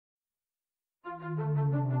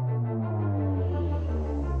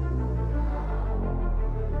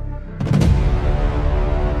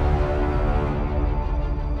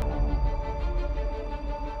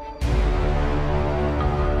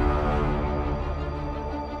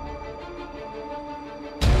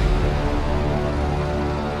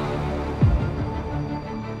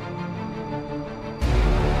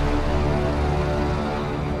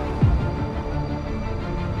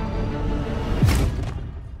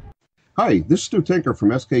Hi, this is Stu Tinker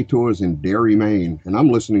from SK Tours in Derry, Maine, and I'm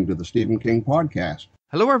listening to the Stephen King podcast.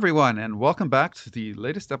 Hello, everyone, and welcome back to the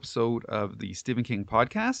latest episode of the Stephen King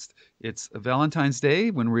podcast. It's Valentine's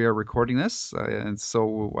Day when we are recording this, and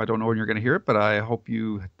so I don't know when you're going to hear it, but I hope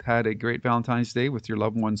you had a great Valentine's Day with your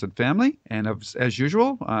loved ones and family. And as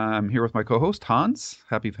usual, I'm here with my co-host, Hans.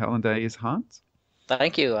 Happy Valentine's, Hans.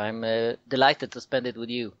 Thank you. I'm delighted to spend it with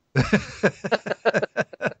you.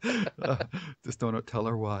 Just don't tell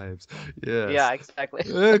our wives. Yes. Yeah, exactly.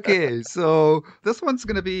 Okay, so this one's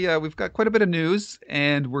going to be, we've got quite a bit of news,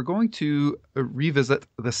 and we're going to revisit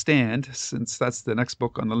The Stand, since that's the next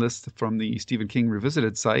book on the list from the Stephen King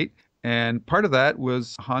Revisited site. And part of that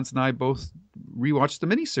was Hans and I both rewatched the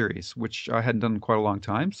miniseries, which I hadn't done in quite a long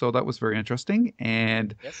time, so that was very interesting.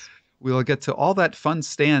 And yes. We'll get to all that fun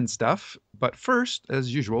Stand stuff, but first,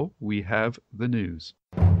 as usual, we have the news.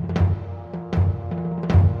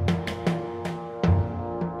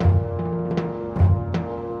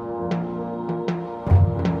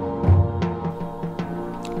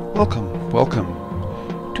 Welcome, welcome.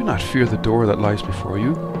 Do not fear the door that lies before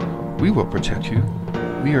you. We will protect you.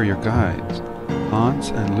 We are your guides, Hans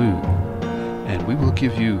and Lou, and we will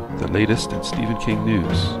give you the latest in Stephen King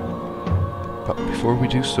news. But before we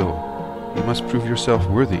do so, you must prove yourself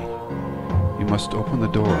worthy. You must open the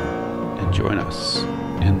door and join us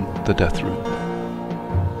in the death room.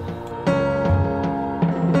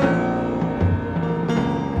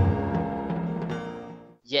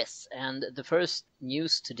 Yes, and the first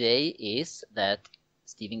news today is that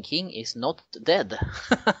Stephen King is not dead.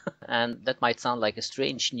 And that might sound like a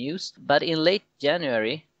strange news, but in late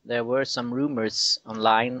January there were some rumors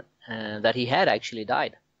online that he had actually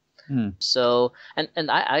died. So, and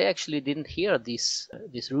I actually didn't hear these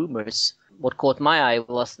rumors. What caught my eye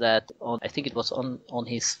was that I think it was on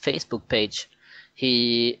his Facebook page,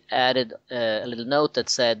 he added a little note that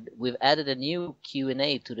said, "We've added a new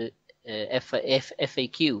Q&A to the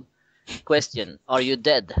FAQ. Question: Are you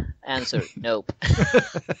dead? Answer: Nope."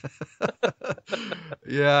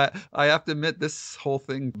 Yeah, I have to admit this whole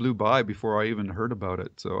thing blew by before I even heard about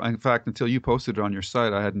it. So, in fact, until you posted it on your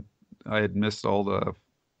site, I had missed all the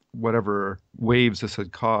whatever waves this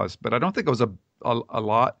had caused. But I don't think it was a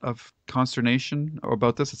lot of consternation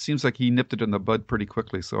about this. It seems like he nipped it in the bud pretty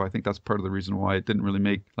quickly. So I think that's part of the reason why it didn't really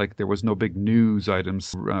make, like, there was no big news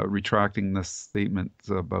items retracting this statement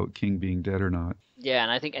about King being dead or not. Yeah,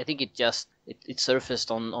 and I think it just it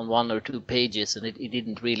surfaced on one or two pages, and it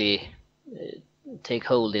didn't really take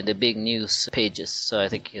hold in the big news pages. So I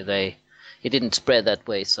think it didn't spread that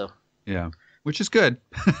way. So yeah. Which is good.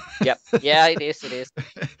 Yeah, it is.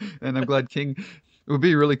 And I'm glad King. It would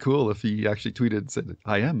be really cool if he actually tweeted and said,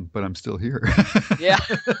 "I am, but I'm still here." Yeah.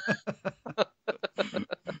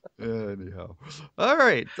 Anyhow. All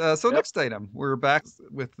right. So next item, we're back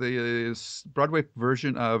with the Broadway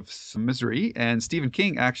version of Misery, and Stephen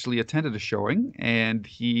King actually attended a showing, and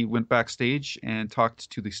he went backstage and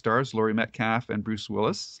talked to the stars, Laurie Metcalf and Bruce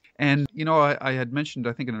Willis. And, you know, I had mentioned,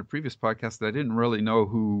 I think in a previous podcast, that I didn't really know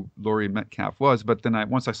who Laurie Metcalf was, but then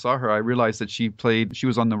once I saw her, I realized that she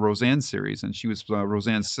was on the Roseanne series, and she was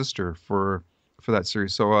Roseanne's sister for that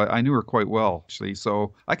series. So I knew her quite well, actually.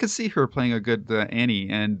 So I could see her playing a good Annie,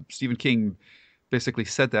 and Stephen King basically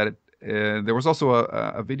said that. There was also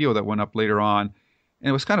a video that went up later on, and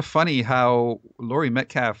it was kind of funny how Laurie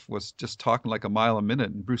Metcalf was just talking like a mile a minute,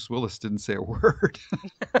 and Bruce Willis didn't say a word.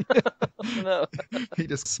 No. He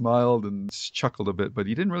just smiled and chuckled a bit, but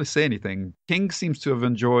he didn't really say anything. King seems to have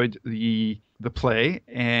enjoyed the play,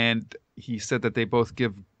 and he said that they both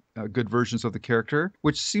give good versions of the character,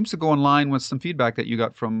 which seems to go in line with some feedback that you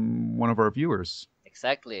got from one of our viewers.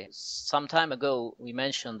 Exactly. Some time ago, we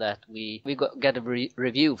mentioned that we got a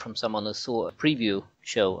review from someone who saw a preview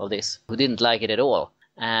show of this, who didn't like it at all.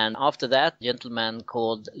 And after that, a gentleman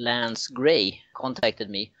called Lance Gray contacted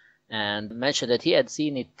me and mentioned that he had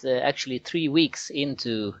seen it actually 3 weeks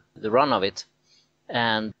into the run of it.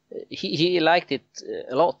 And he liked it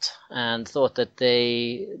a lot and thought that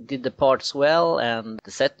they did the parts well and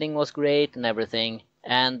the setting was great and everything.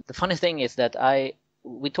 And the funny thing is that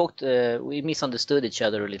we misunderstood each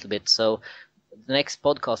other a little bit. So the next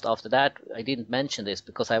podcast after that, I didn't mention this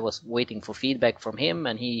because I was waiting for feedback from him,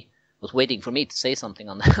 and he was waiting for me to say something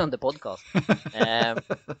on the podcast.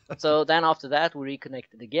 So then after that, we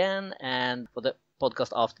reconnected again, and for the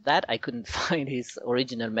podcast after that, I couldn't find his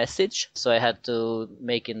original message, so I had to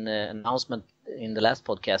make an announcement in the last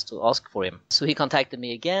podcast to ask for him. So he contacted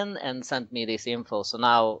me again and sent me this info. So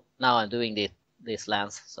now I'm doing this,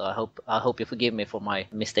 Lance. So I hope you forgive me for my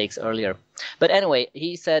mistakes earlier. But anyway,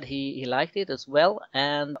 he said he liked it as well,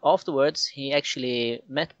 and afterwards he actually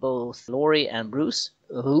met both Laurie and Bruce,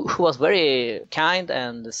 who was very kind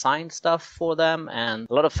and signed stuff for them, and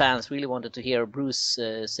a lot of fans really wanted to hear Bruce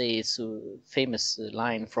say his famous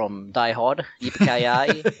line from Die Hard,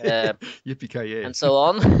 Yippee-ki-yay, Yippee-ki-yay, and so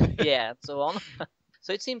on. Yeah, and so on.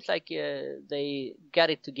 So it seems like they got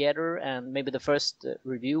it together, and maybe the first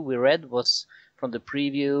review we read was from the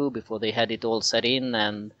preview before they had it all set in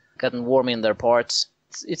and gotten warm in their parts.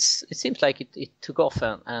 It seems like it took off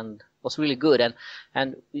and was really good,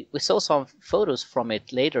 and we saw some photos from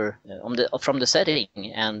it later from the setting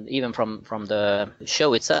and even from the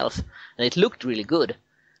show itself, and it looked really good.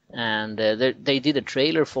 And they did a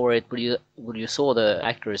trailer for it where you saw the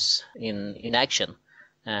actors in action,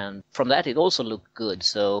 and from that it also looked good.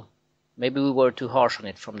 So maybe we were too harsh on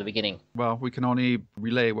it from the beginning. Well, we can only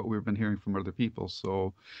relay what we've been hearing from other people,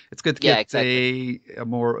 so it's good to get exactly.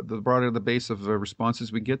 The broader the base of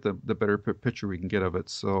responses we get, the better picture we can get of it.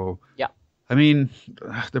 So yeah, I mean,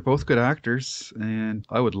 they're both good actors, and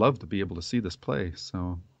I would love to be able to see this play.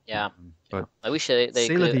 So yeah, but I wish they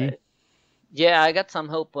could. Yeah, I got some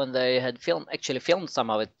hope when they had filmed some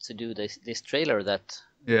of it to do this trailer that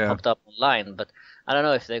popped up online, but I don't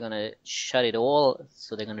know if they're gonna shut it all,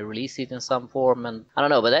 so they're gonna release it in some form, and I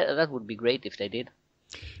don't know, but that would be great if they did.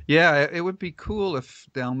 Yeah, it would be cool if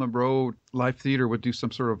down the road Live Theater would do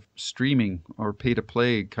some sort of streaming or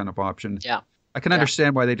pay-to-play kind of option. Yeah. I can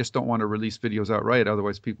understand why they just don't want to release videos outright.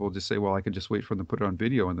 Otherwise, people will just say, well, I can just wait for them to put it on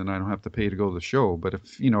video, and then I don't have to pay to go to the show. But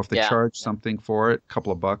if they charge something for it, a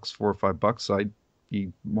couple of bucks, $4 or $5, I'd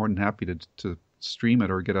be more than happy to stream it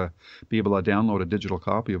or be able to download a digital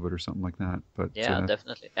copy of it or something like that. But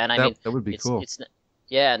definitely. And that would be cool.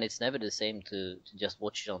 And it's never the same to just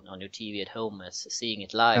watch it on your TV at home as seeing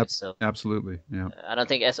it live. So absolutely, yeah. I don't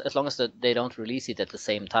think as long as they don't release it at the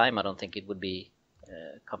same time, I don't think it would be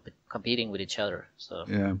competing with each other. So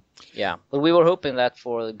yeah. But we were hoping that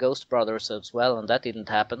for Ghost Brothers as well, and that didn't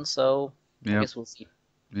happen. So I guess we'll see.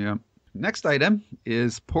 Yeah. Next item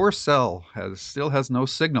is Poor Cell still has no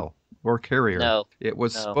signal or carrier. No. It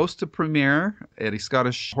was supposed to premiere at a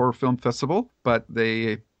Scottish horror film festival, but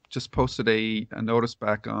they just posted a notice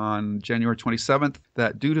back on January 27th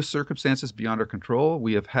that due to circumstances beyond our control,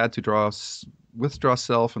 we have had to withdraw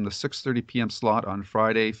Cell from the 6:30 p.m. slot on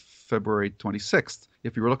Friday, February 26th.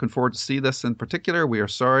 If you were looking forward to see this in particular, we are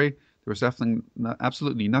sorry. There was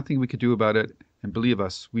absolutely nothing we could do about it, and believe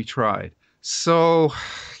us, we tried. So,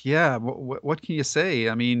 yeah, what can you say?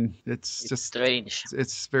 I mean, it's just strange.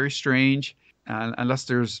 It's very strange, and unless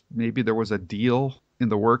there was a deal in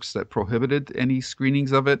the works that prohibited any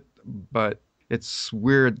screenings of it, but it's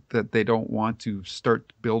weird that they don't want to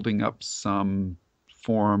start building up some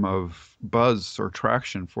form of buzz or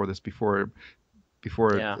traction for this before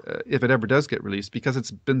if it ever does get released, because it's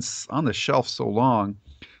been on the shelf so long.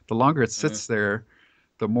 The longer it sits there,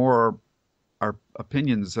 the more our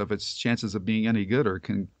opinions of its chances of being any good are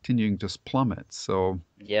continuing to plummet. So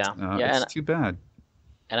it's too bad.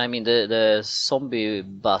 And I mean, the zombie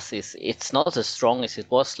buzz it's not as strong as it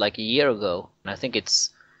was like a year ago. And I think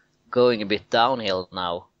it's going a bit downhill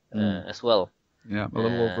now as well. Yeah, a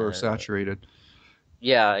little oversaturated.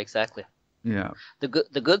 Yeah, exactly. Yeah. The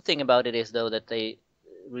good thing about it is, though, that they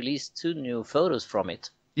released 2 new photos from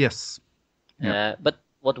it. Yes. Yeah. But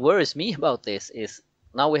what worries me about this is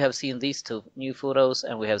now we have seen these 2 new photos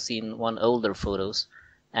and we have seen 1 older photos.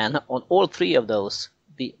 And on all 3 of those,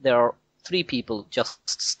 there are 3 people just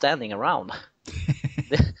standing around.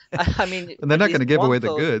 I mean, and they're not going to give away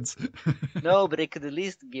the goods. No, but they could at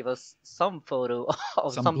least give us some photo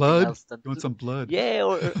of some something blood? else. You want some blood? Yeah,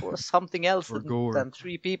 or something else or gore. than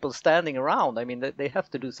 3 people standing around. I mean, they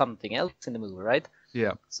have to do something else in the movie, right?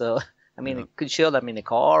 Yeah. So, I mean, it could show them in a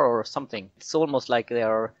car or something. It's almost like they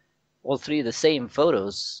are all 3 the same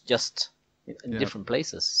photos, just in different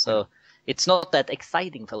places. So it's not that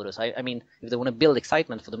exciting photos. I mean, if they want to build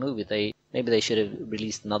excitement for the movie, maybe they should have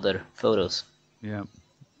released another photos. Yeah.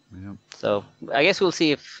 Yeah. So I guess we'll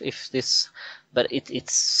see if this, but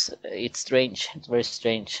it's strange. It's very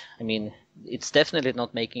strange. I mean, it's definitely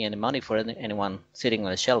not making any money for anyone sitting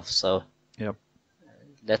on a shelf. So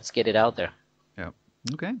let's get it out there. Yeah.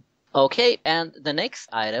 Okay. Okay, and the next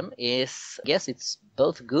item is, I guess it's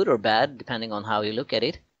both good or bad depending on how you look at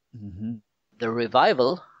it. Mm-hmm. The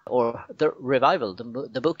revival or the revival,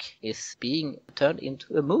 the book, is being turned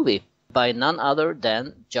into a movie by none other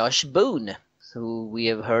than Josh Boone, who we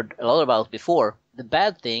have heard a lot about before. The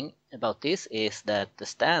bad thing about this is that The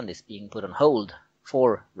Stand is being put on hold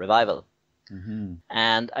for revival. Mm-hmm.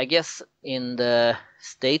 And I guess in the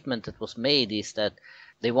statement that was made is that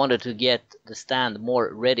they wanted to get The Stand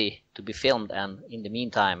more ready to be filmed, and in the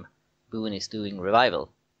meantime, Boone is doing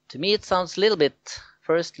revival. To me, it sounds a little bit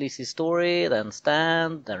first Lizzie's Story, then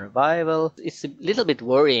Stand, then revival. It's a little bit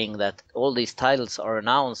worrying that all these titles are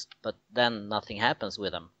announced, but then nothing happens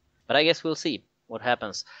with them. But I guess we'll see what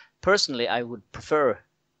happens. Personally, I would prefer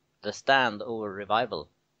The Stand over revival.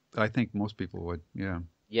 I think most people would, yeah.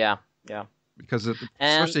 Yeah. Because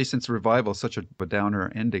especially since revival is such a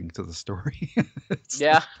downer ending to the story.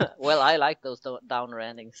 Yeah, well, I like those downer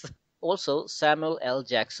endings. Also, Samuel L.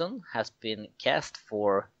 Jackson has been cast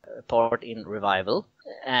for a part in revival,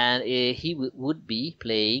 and he would be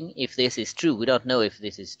playing, if this is true, we don't know if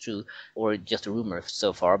this is true or just a rumor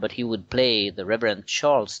so far, but he would play the Reverend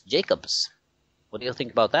Charles Jacobs. What do you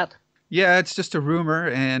think about that? Yeah, it's just a rumor,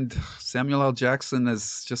 and Samuel L. Jackson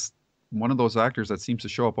is just one of those actors that seems to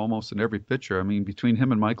show up almost in every picture. I mean, between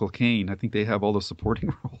him and Michael Caine, I think they have all the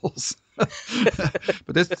supporting roles.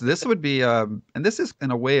 But this would be, and this is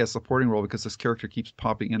in a way a supporting role because this character keeps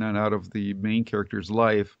popping in and out of the main character's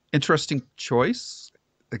life. Interesting choice.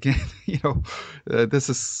 Again, this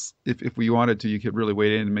is, if we wanted to, you could really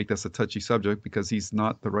wade in and make this a touchy subject because he's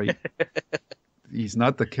not the right, he's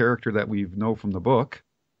not the character that we know from the book.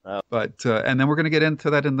 But and then we're going to get into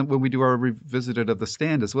that when we do our revisited of The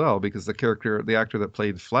Stand as well, because the actor that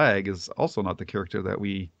played Flag is also not the character that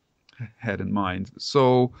we had in mind.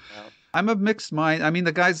 So I'm of mixed mind. I mean,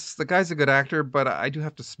 the guy's a good actor, but I do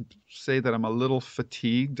have to say that I'm a little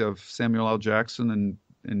fatigued of Samuel L. Jackson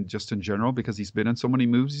and just in general because he's been in so many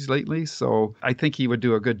movies lately. So I think he would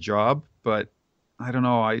do a good job, but I don't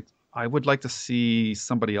know. I would like to see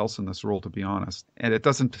somebody else in this role, to be honest. And it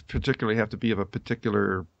doesn't particularly have to be of a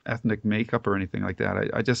particular ethnic makeup or anything like that.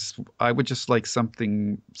 I would just like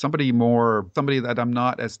somebody that I'm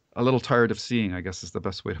not as a little tired of seeing, I guess is the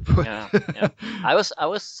best way to put it. Yeah. I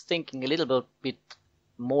was thinking a little bit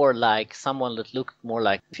more like someone that looked more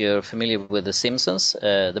like, if you're familiar with The Simpsons,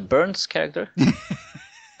 the Burns character.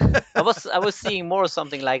 I was seeing more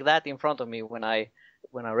something like that in front of me when I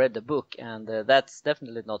read the book, and that's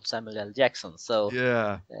definitely not Samuel L. Jackson. So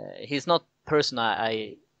yeah, he's not the person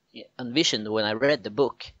I envisioned when I read the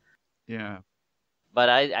book. Yeah, but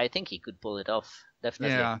I think he could pull it off,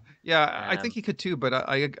 definitely. Yeah, I think he could too. But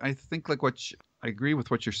I think I agree with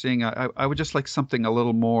what you're saying. I would just like something a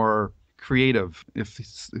little more creative if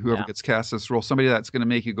whoever gets cast this role, somebody that's going to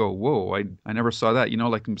make you go, whoa, I never saw that.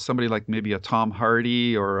 Like somebody like maybe a Tom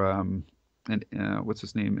Hardy or and what's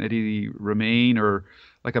his name, Eddie Redmayne, or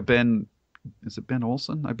like a Ben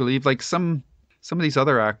Olsen, I believe, like some of these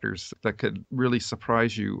other actors that could really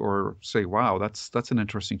surprise you or say, wow, that's an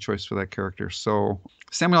interesting choice for that character. So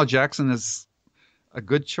Samuel L. Jackson is a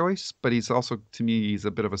good choice, but he's also, to me, he's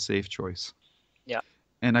a bit of a safe choice. Yeah.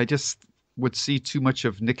 And I just would see too much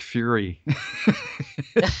of Nick Fury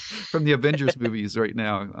from the Avengers movies right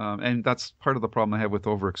now. And that's part of the problem I have with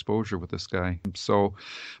overexposure with this guy. So,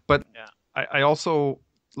 but I also,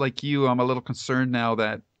 like you, I'm a little concerned now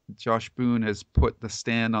that Josh Boone has put The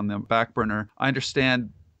Stand on the back burner. I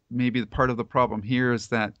understand maybe part of the problem here is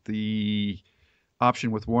that the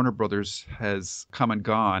option with Warner Brothers has come and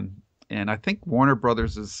gone. And I think Warner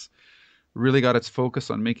Brothers has really got its focus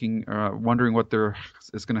on wondering what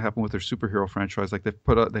is going to happen with their superhero franchise. Like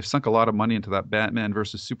they've sunk a lot of money into that Batman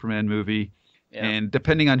versus Superman movie. Yeah. And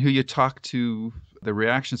depending on who you talk to, the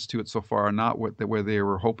reactions to it so far are not where they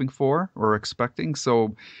were hoping for or expecting.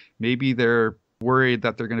 So maybe they're worried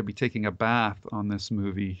that they're going to be taking a bath on this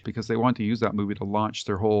movie because they want to use that movie to launch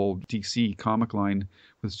their whole DC comic line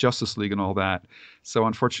with Justice League and all that. So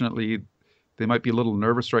unfortunately, they might be a little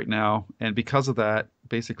nervous right now. And because of that,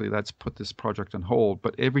 basically that's put this project on hold.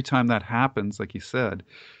 But every time that happens, like you said,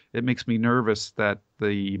 it makes me nervous that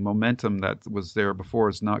the momentum that was there before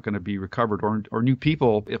is not going to be recovered, or new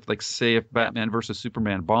people. If Batman versus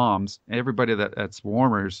Superman bombs, everybody that's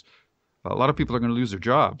warmers, a lot of people are going to lose their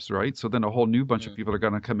jobs, right? So then a whole new bunch of people are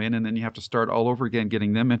going to come in, and then you have to start all over again,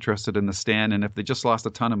 getting them interested in The Stand. And if they just lost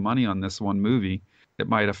a ton of money on this one movie, it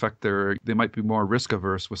might affect they might be more risk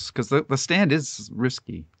averse, because the Stand is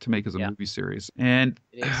risky to make as a movie series.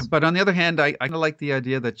 But on the other hand, I like the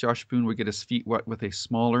idea that Josh Boone would get his feet wet with a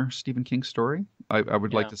smaller Stephen King story. I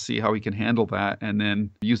would like to see how he can handle that, and then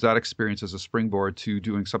use that experience as a springboard to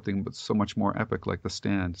doing something but so much more epic like The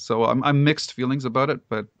Stand. So I'm mixed feelings about it,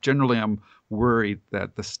 but generally I'm worried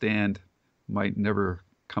that The Stand might never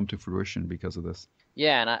come to fruition because of this.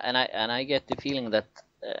 Yeah, and I get the feeling that,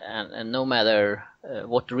 and no matter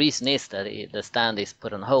what the reason is that the stand is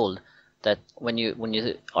put on hold, that when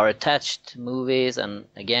you are attached to movies and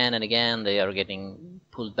again they are getting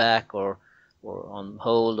pulled back or on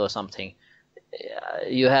hold or something,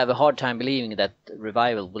 you have a hard time believing that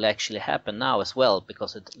revival will actually happen now as well,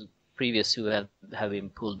 because the previous two have been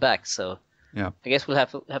pulled back. So yeah, I guess we'll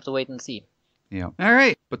have to wait and see. Yeah. All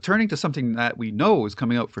right. But turning to something that we know is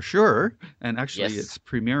coming out for sure, and actually Yes. it's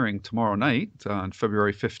premiering tomorrow night on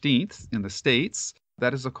February 15th in the States.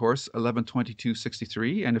 That is, of course,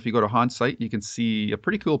 11/22/63. And if you go to Han's site, you can see a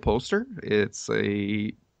pretty cool poster. It's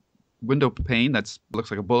a window pane that looks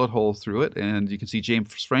like a bullet hole through it, and you can see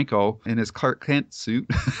James Franco in his Clark Kent suit.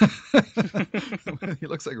 He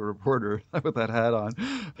looks like a reporter with that hat on.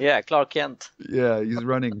 Yeah, Clark Kent. Yeah, he's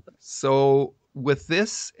running. So with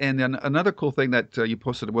this, and then another cool thing that you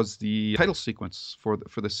posted was the title sequence for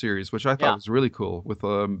the series, which I thought was really cool, with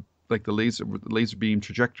like the laser beam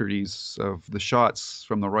trajectories of the shots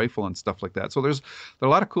from the rifle and stuff like that. So there's a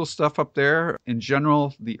lot of cool stuff up there. In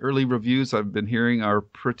general, the early reviews I've been hearing are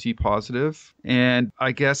pretty positive, and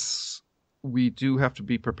I guess we do have to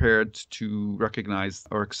be prepared to recognize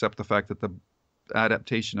or accept the fact that the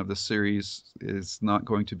adaptation of the series is not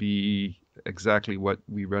going to be exactly what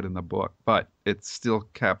we read in the book, but it still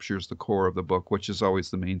captures the core of the book, which is always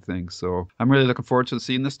the main thing. So I'm really looking forward to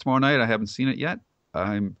seeing this tomorrow night. I haven't seen it yet.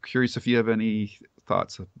 I'm curious if you have any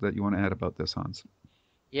thoughts that you want to add about this, Hans.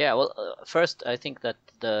 Yeah, well, first I think that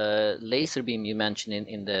the laser beam you mentioned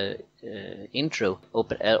in the intro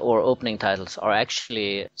or opening titles are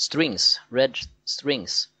actually strings, red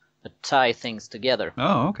strings that tie things together.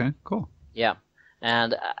 Oh, okay, cool. Yeah,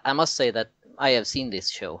 and I must say that I have seen this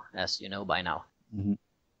show, as you know by now. Mm-hmm.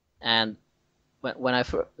 And when I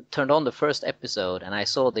turned on the first episode and I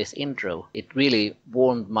saw this intro, it really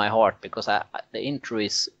warmed my heart, because the intro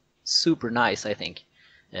is super nice, I think.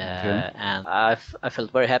 And I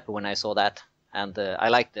felt very happy when I saw that, and I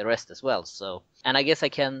liked the rest as well. So, and I guess I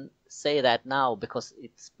can say that now because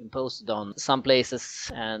it's been posted on some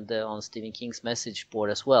places and on Stephen King's message board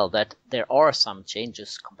as well, that there are some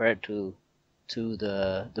changes compared to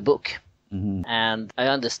the book. Mm-hmm. And I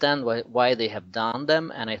understand why they have done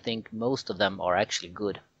them, and I think most of them are actually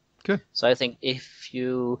good. Good. So I think if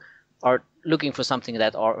you are looking for something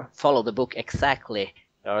that follow the book exactly,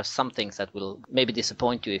 there are some things that will maybe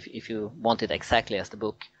disappoint you if you want it exactly as the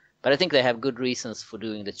book. But I think they have good reasons for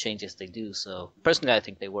doing the changes they do. So personally, I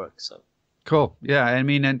think they work. So. Cool. Yeah, I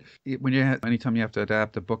mean, and when anytime you have to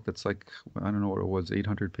adapt a book that's like, I don't know what it was,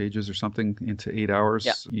 800 pages or something into 8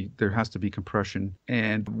 hours, there has to be compression.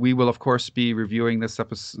 And we will, of course, be reviewing this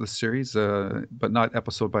series, but not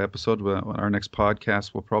episode by episode. Our next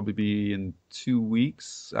podcast will probably be in 2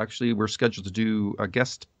 weeks. Actually, we're scheduled to do a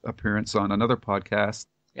guest appearance on another podcast.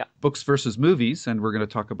 Yeah. Books versus movies, and we're going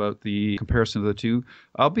to talk about the comparison of the two.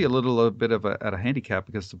 I'll be a bit of at a handicap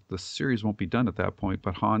because the series won't be done at that point,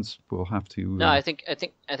 but Hans will have to. No, I think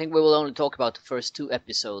we will only talk about the first 2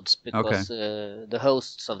 episodes, because the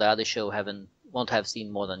hosts of the other show won't have seen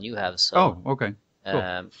more than you have. So. Oh, okay.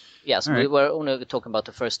 Cool. Yes, we were only talking about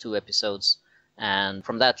the first 2 episodes, and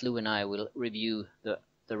from that, Lou and I will review the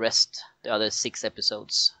other 6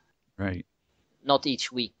 episodes. Right. Not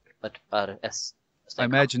each week, but as. I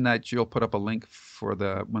imagine that you'll put up a link for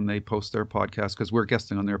when they post their podcast, because we're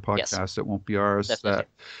guesting on their podcast. Yes. It won't be ours. Definitely.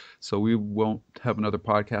 So we won't have another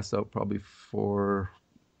podcast out probably for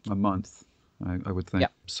a month, I would think. Yeah.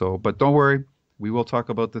 So, but don't worry, we will talk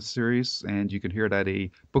about this series, and you can hear it at a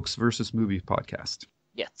Books versus Movies podcast.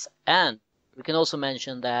 Yes, and we can also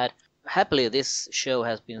mention that happily this show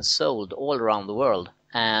has been sold all around the world,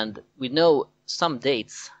 and we know some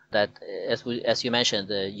dates. That, as you mentioned,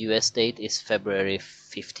 the US date is February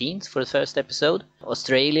 15th for the first episode.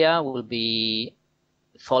 Australia will be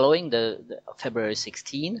following the February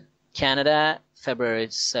 16. Canada, February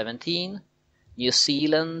 17. New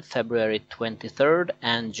Zealand, February 23rd,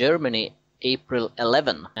 and Germany, April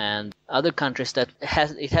 11. And other countries that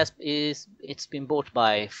it's been bought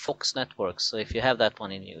by Fox Networks. So if you have that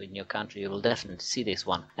one in your country, you will definitely see this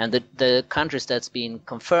one. And the countries that's been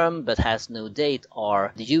confirmed but has no date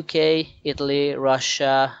are the UK, Italy,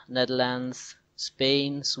 Russia, Netherlands,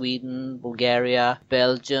 Spain, Sweden, Bulgaria,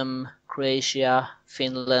 Belgium, Croatia,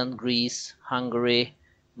 Finland, Greece, Hungary,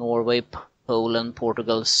 Norway, Poland,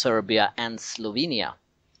 Portugal, Serbia, and Slovenia.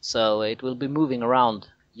 So it will be moving around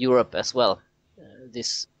Europe as well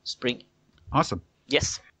this spring. Awesome.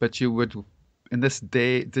 Yes. But you would, in this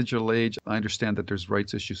digital age, I understand that there's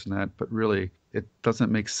rights issues in that, but really it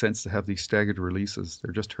doesn't make sense to have these staggered releases.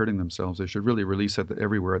 They're just hurting themselves. They should really release it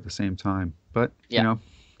everywhere at the same time. But, you know,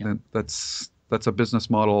 That's a business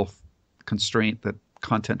model constraint that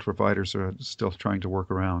content providers are still trying to work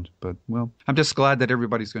around. But, well, I'm just glad that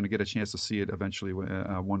everybody's going to get a chance to see it eventually,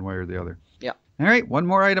 one way or the other. Yeah. All right, one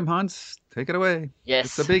more item, Hans. Take it away.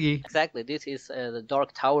 Yes. It's a biggie. Exactly. This is the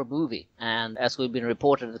Dark Tower movie. And as we've been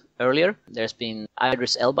reported earlier, there's been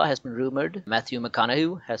Idris Elba has been rumored, Matthew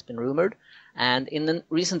McConaughey has been rumored. And in a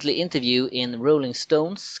recently interview in Rolling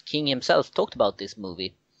Stones, King himself talked about this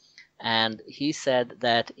movie. And he said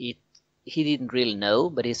that he didn't really know,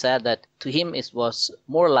 but he said that to him it was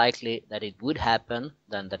more likely that it would happen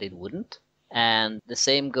than that it wouldn't. And the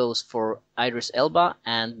same goes for Idris Elba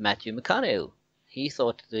and Matthew McConaughey. He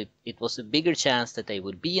thought that it was a bigger chance that they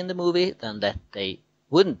would be in the movie than that they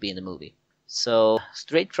wouldn't be in the movie. So,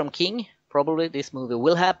 straight from King, probably this movie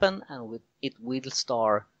will happen, and it will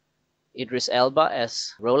star Idris Elba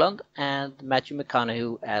as Roland and Matthew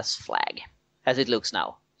McConaughey as Flag, as it looks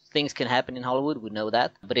now. Things can happen in Hollywood, we know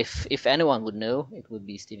that. But if anyone would know, it would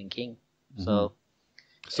be Stephen King. Mm-hmm.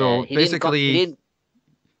 So basically,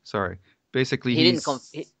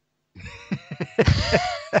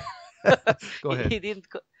 Go ahead. He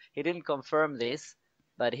didn't confirm this,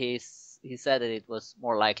 but he said that it was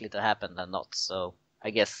more likely to happen than not. So I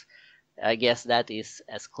guess that is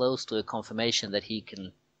as close to a confirmation that he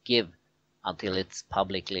can give until it's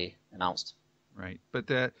publicly announced. Right, but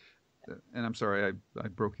and I'm sorry I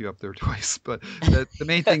broke you up there twice, but the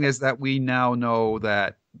main thing is that we now know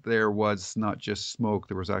that there was not just smoke,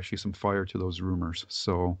 there was actually some fire to those rumors.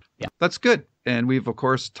 So yeah, that's good. And we've, of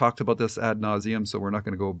course, talked about this ad nauseum, so we're not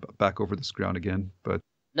going to go back over this ground again. But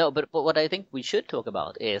what I think we should talk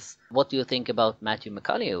about is, what do you think about Matthew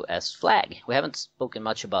McConaughey as Flag? We haven't spoken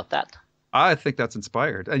much about that. I think that's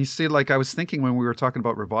inspired. And you see, like I was thinking when we were talking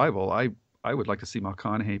about Revival, I would like to see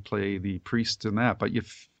McConaughey play the priest in that. But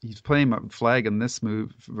if he's playing Flag in this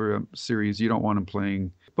series, you don't want him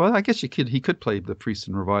playing. Well, I guess he could play the priest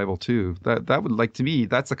in Revival too. That would, like, to me,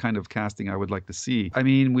 that's the kind of casting I would like to see. I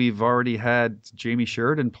mean, we've already had Jamie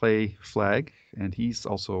Sheridan play Flag, and he's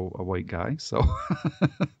also a white guy, so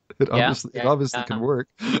it obviously can work.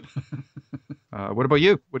 What about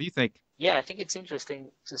you? What do you think? Yeah, I think it's interesting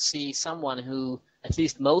to see someone who at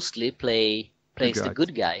least mostly plays the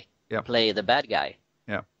good guy. Yep. Play the bad guy.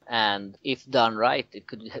 Yeah. And if done right, it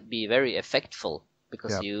could be very effectful,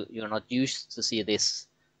 because you're not used to see this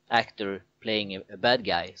actor playing a bad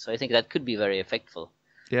guy. So I think that could be very effectful.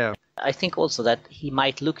 Yeah. I think also that he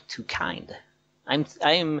might look too kind.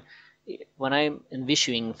 When I'm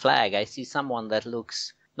envisioning Flag, I see someone that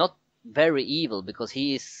looks not very evil, because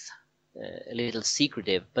he is a little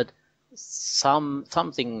secretive, but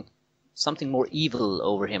something more evil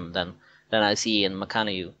over him than I see in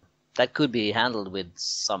McConaughey. That could be handled with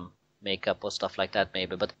some makeup or stuff like that,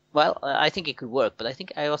 maybe. But, well, I think it could work. But I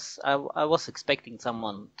think I was expecting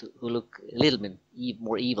someone who look a little bit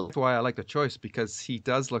more evil. That's why I like the choice, because he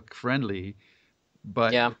does look friendly,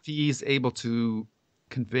 but if he's able to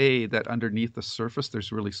convey that underneath the surface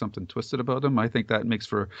there's really something twisted about him, I think that makes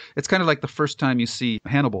for, it's kind of like the first time you see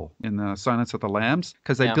Hannibal in the Silence of the Lambs,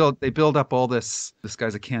 because they build up all this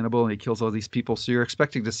guy's a cannibal and he kills all these people, so you're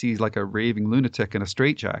expecting to see like a raving lunatic in a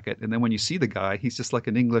straitjacket, and then when you see the guy, he's just like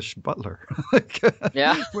an English butler.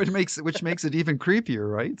 which makes it even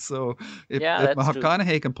creepier, right? So if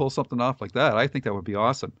McConaughey can pull something off like that, I think that would be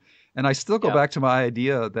awesome. And I still go back to my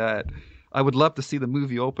idea that I would love to see the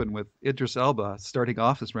movie open with Idris Elba starting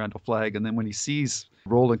off as Randall Flagg, and then when he sees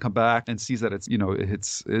Roland come back and sees that it's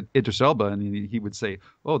Idris Elba, and he would say,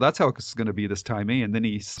 "Oh, that's how it's going to be this time, eh?" And then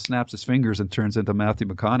he snaps his fingers and turns into Matthew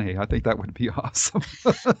McConaughey. I think that would be awesome.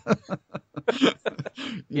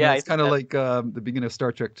 It's kind of like the beginning of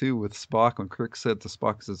Star Trek 2 with Spock, when Kirk said to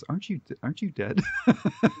Spock, says, "Aren't you dead?"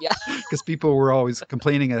 Yeah, because people were always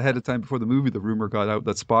complaining ahead of time before the movie. The rumor got out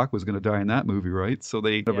that Spock was going to die in that movie, right? So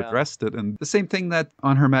they have addressed it. And the same thing that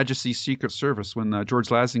on Her Majesty's Secret Service, when George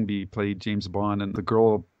Lazenby played James Bond and the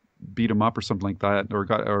girl beat him up or something like that,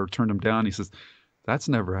 or turned him down, he says, that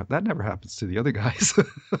never happens to the other guys.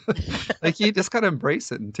 Like, you just got to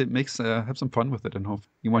embrace it and have some fun with it, and hope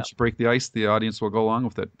once you break the ice, the audience will go along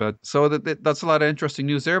with it. But so that's a lot of interesting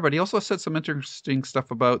news there. But he also said some interesting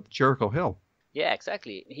stuff about Jericho Hill. Yeah,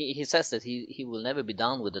 exactly. He says that he will never be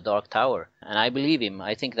done with the Dark Tower, and I believe him.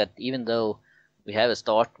 I think that even though we have a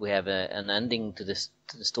start, we have an ending to the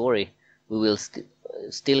story, we will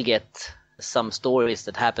still get some stories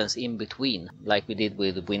that happens in between, like we did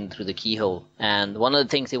with Wind Through the Keyhole. And one of the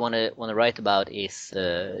things they want to write about is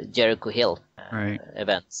Jericho Hill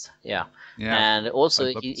events. Yeah. And also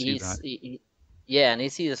he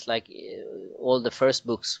sees like all the first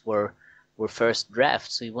books were first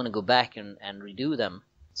drafts, so you want to go back and redo them.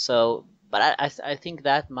 So but I think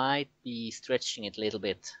that might be stretching it a little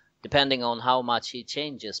bit, depending on how much he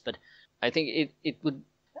changes. But I think it would.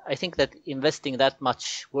 I think that investing that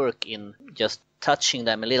much work in just touching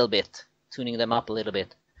them a little bit, tuning them up a little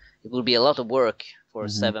bit, it will be a lot of work for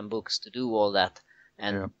 7 books to do all that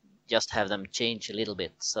and just have them change a little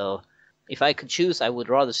bit. So if I could choose, I would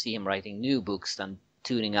rather see him writing new books than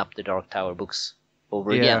tuning up the Dark Tower books over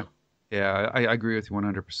again. Yeah, I agree with you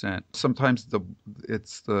 100%. Sometimes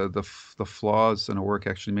it's the flaws in a work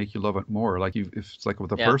actually make you love it more. Like if it's like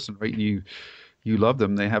with a person, right? You love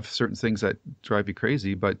them. They have certain things that drive you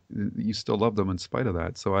crazy, but you still love them in spite of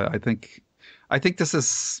that. So I think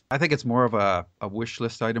it's more of a wish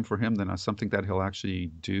list item for him than something that he'll actually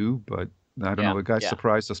do. But I don't know. The guy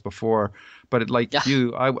surprised us before, but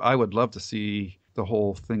you, I would love to see the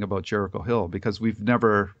whole thing about Jericho Hill, because we've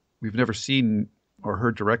never seen or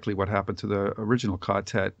heard directly what happened to the original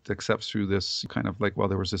quartet, except through this kind of like, well,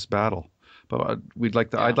 there was this battle. But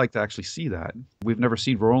I'd like to actually see that. We've never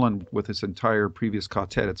seen Roland with his entire previous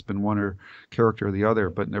quartet. It's been one character or the other,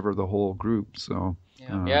 but never the whole group. So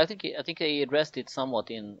I think he addressed it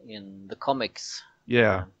somewhat in the comics.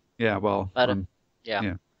 Well, but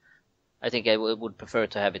I think I would prefer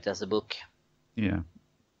to have it as a book. Yeah.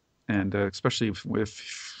 And especially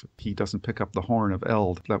if he doesn't pick up the horn of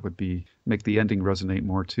Eld, that would make the ending resonate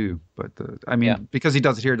more too. But because he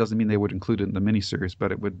does it here, doesn't mean they would include it in the miniseries,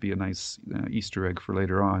 but it would be a nice Easter egg for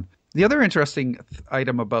later on. The other interesting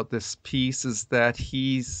item about this piece is that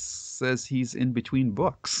he says he's in between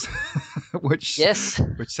books, which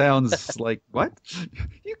sounds like, what?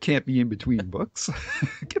 You can't be in between books.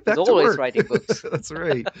 Get back he's to always work. Writing books. That's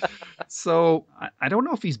right. So I don't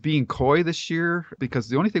know if he's being coy this year, because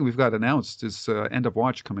the only thing we've got announced is End of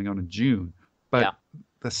Watch coming out in June. But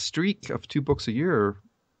the streak of 2 books a year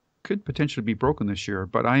could potentially be broken this year.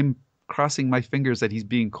 But I'm crossing my fingers that he's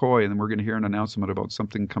being coy, and then we're going to hear an announcement about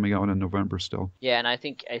something coming out in November still. Yeah, and I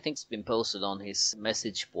think it's been posted on his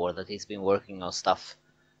message board that he's been working on stuff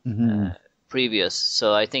previous.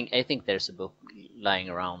 So I think there's a book lying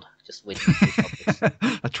around just waiting to be published.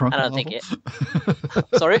 A trunk novel?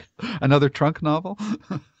 Sorry? Another trunk novel?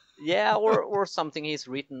 Yeah, or something he's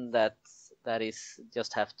written that is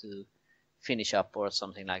just have to finish up or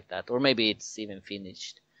something like that. Or maybe it's even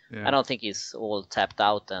finished. Yeah. I don't think he's all tapped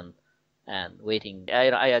out and waiting.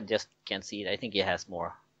 I just can't see it. I think he has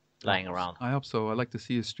more lying around. I hope so. I'd like to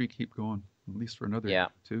see his streak keep going, at least for another year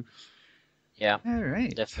or 2. Yeah. All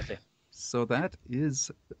right. Definitely. So that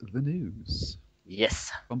is the news.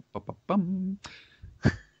 Yes. Bum, bum, bum, bum.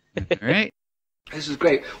 All right. This is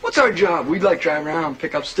great. What's our job? We'd like drive around and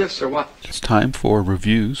pick up stiffs or what? It's time for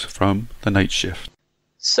reviews from the night shift.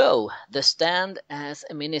 So, The Stand as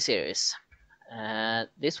a miniseries.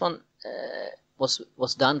 This one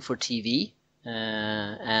was done for TV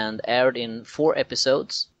and aired in 4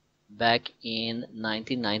 episodes back in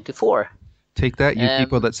 1994. Take that, you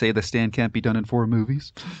people that say The Stand can't be done in 4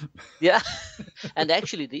 movies. Yeah, and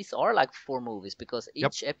actually these are like 4 movies, because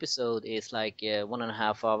each episode is like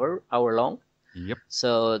 1.5 hour long. Yep.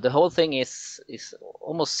 So the whole thing is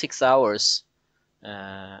almost 6 hours,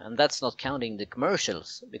 and that's not counting the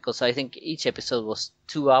commercials, because I think each episode was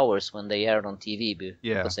 2 hours when they aired on TV,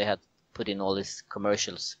 because they had put in all these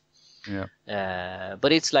commercials. Yeah.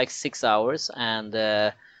 But it's like 6 hours, and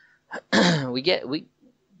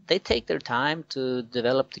they take their time to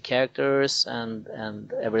develop the characters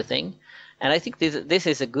and everything, and I think this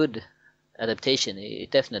is a good adaptation.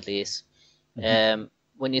 It definitely is. Mm-hmm.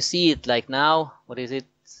 When you see it like now, what is it,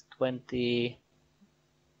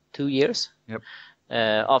 22 years? Yep.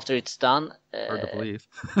 After it's done. Hard to believe.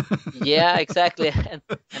 Yeah, exactly. And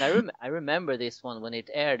I remember this one when it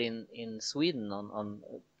aired in Sweden on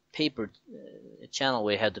a paper channel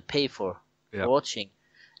we had to pay for watching,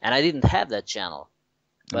 and I didn't have that channel.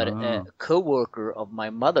 But a co-worker of my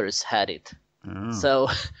mother's had it. Oh. So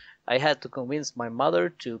I had to convince my mother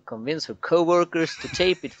to convince her co-workers to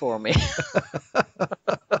tape it for me.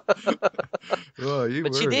 Oh,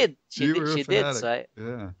 but she did. She did. So she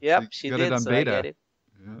did. It on so beta. I get it.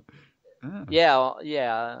 Yeah.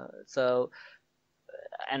 Yeah. So,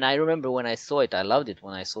 and I remember when I saw it, I loved it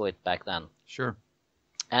when I saw it back then. Sure.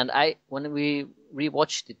 And when we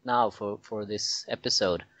rewatched it now for this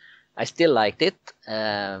episode, I still liked it.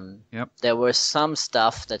 There was some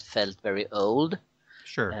stuff that felt very old.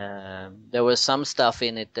 Sure. There was some stuff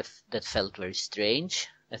in it that felt very strange,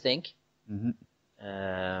 I think.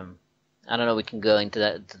 Mm-hmm. I don't know, we can go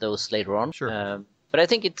into those later on. Sure. But I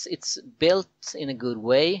think it's built in a good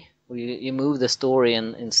way. You move the story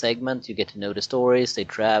in segments, you get to know the stories, they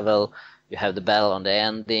travel, you have the battle on the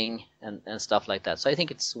ending and stuff like that. So I think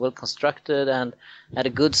it's well constructed and had a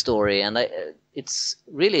good story. And its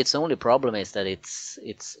only problem is that it's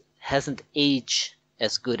hasn't aged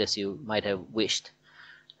as good as you might have wished,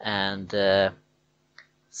 and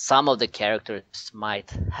some of the characters might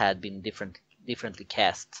have been differently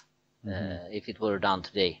cast if it were done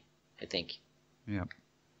today, I think. Yeah.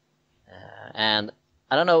 And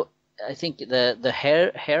I don't know. I think the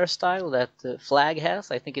hairstyle that Flag has,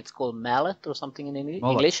 I think it's called mallet or something in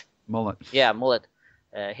English. Mullet. Yeah, mullet.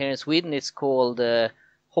 Here in Sweden, it's called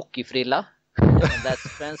hockeyfrilla, and that's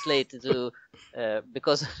translated to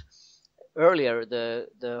because earlier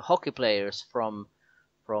the hockey players from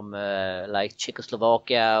like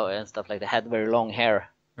Czechoslovakia and stuff like that had very long hair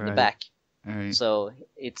in the back. Right. So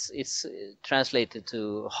it's translated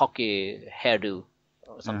to hockey hairdo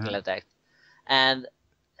or something like that, and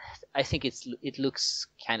I think it looks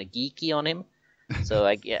kind of geeky on him, so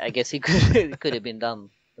I guess it could have been done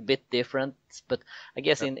a bit different. But I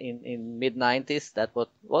guess in mid 90s that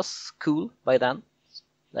was cool by then,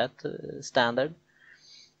 that standard.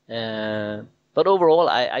 But overall,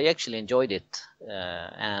 I actually enjoyed it,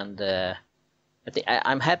 and I think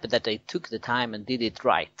I'm happy that they took the time and did it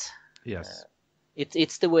right. Yes,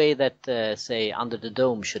 it's the way that say Under the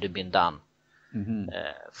Dome should have been done.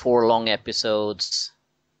 4 long episodes.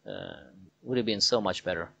 Would have been so much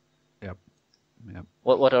better. Yep.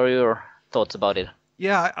 What are your thoughts about it?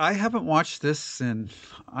 Yeah, I haven't watched this and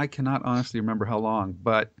I cannot honestly remember how long,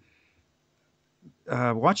 but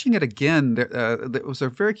watching it again, it was a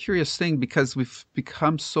very curious thing because we've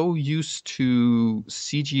become so used to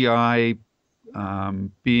CGI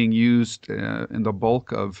being used in the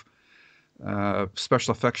bulk of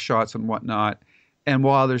special effects shots and whatnot. And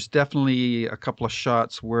while there's definitely a couple of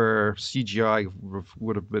shots where CGI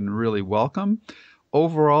would have been really welcome,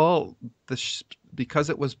 overall,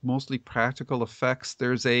 because it was mostly practical effects,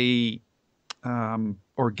 there's a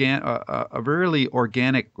really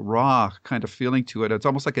organic, raw kind of feeling to it. It's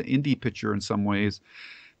almost like an indie picture in some ways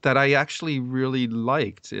that I actually really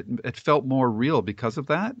liked. It felt more real because of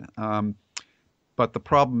that. But the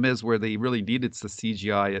problem is where they really needed the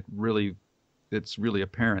CGI, it's really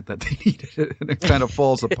apparent that they needed it, and it kind of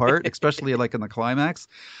falls apart, especially like in the climax.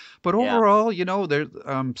 But overall, there's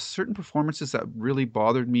certain performances that really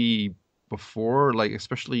bothered me before, like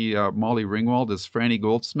especially Molly Ringwald as Franny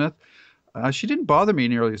Goldsmith. She didn't bother me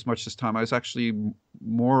nearly as much this time. I was actually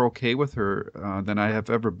more okay with her than I have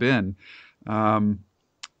ever been.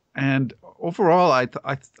 And overall, I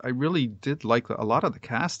really did like a lot of the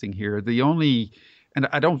casting here. And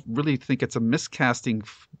I don't really think it's a miscasting,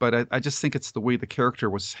 but I just think it's the way the character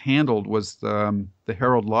was handled was the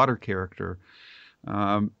Harold Lauder character.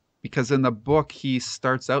 Because in the book, he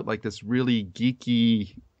starts out like this really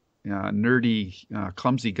geeky, nerdy,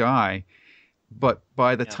 clumsy guy. But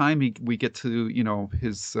by the time we get to,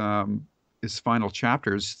 his final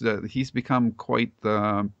chapters, he's become quite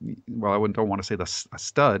I don't want to say a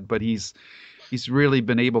stud, but he's really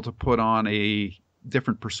been able to put on a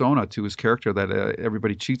different persona to his character that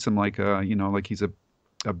everybody treats him like like he's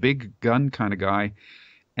a big gun kind of guy,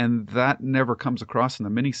 and that never comes across in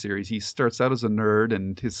the miniseries. He starts out as a nerd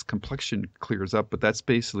and his complexion clears up, but that's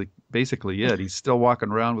basically it. He's still walking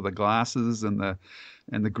around with the glasses and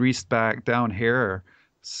the greased back down hair.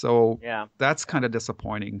 So that's kind of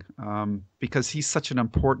disappointing because he's such an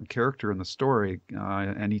important character in the story,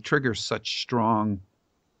 and he triggers such strong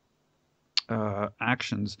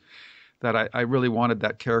actions that I really wanted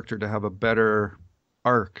that character to have a better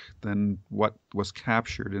arc than what was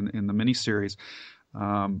captured in the miniseries.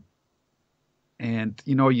 And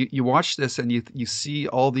you watch this and you see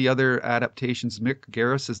all the other adaptations Mick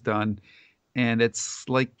Garris has done, and it's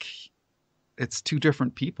like it's two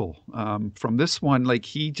different people. From this one, like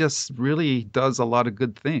he just really does a lot of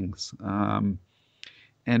good things.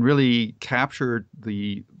 And really captured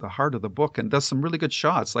the heart of the book and does some really good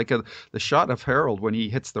shots. Like the shot of Harold when he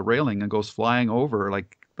hits the railing and goes flying over,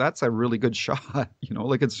 like that's a really good shot,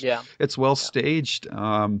 like it's well staged.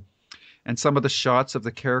 And some of the shots of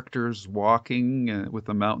the characters walking with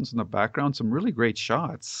the mountains in the background, some really great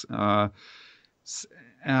shots. And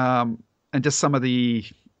just some of the,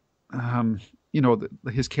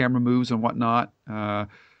 his camera moves and whatnot.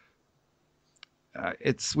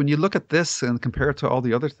 It's when you look at this and compare it to all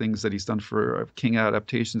the other things that he's done for King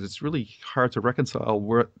adaptations, it's really hard to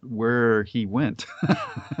reconcile where he went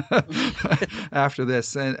after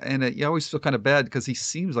this. And you always feel kind of bad because he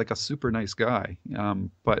seems like a super nice guy.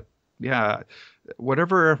 But yeah,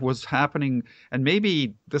 whatever was happening, and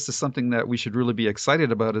maybe this is something that we should really be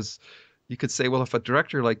excited about, is you could say, well, if a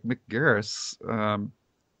director like Mick Garris,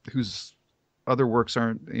 who's other works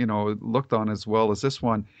aren't, looked on as well as this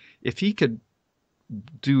one. If he could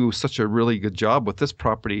do such a really good job with this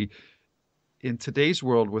property in today's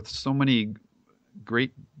world, with so many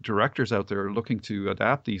great directors out there looking to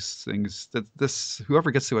adapt these things, that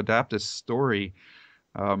whoever gets to adapt this story,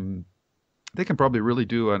 they can probably really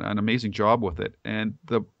do an amazing job with it. And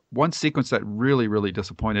the one sequence that really, really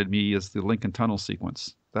disappointed me is the Lincoln Tunnel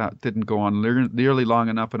sequence. That didn't go on nearly long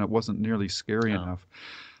enough, and it wasn't nearly scary enough.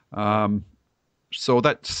 So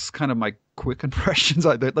that's kind of my quick impressions.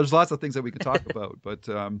 There's lots of things that we could talk about, but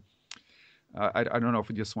I don't know if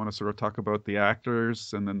we just want to sort of talk about the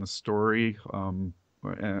actors and then the story,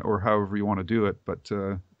 or however you want to do it. But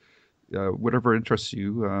whatever interests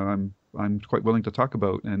you, I'm quite willing to talk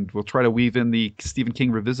about, and we'll try to weave in the Stephen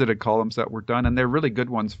King Revisited columns that were done, and they're really good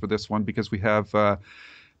ones for this one because we have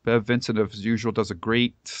Bev Vincent, as usual, does a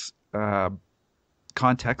great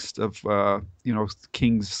context of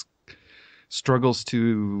King's struggles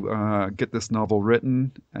to get this novel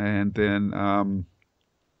written, and then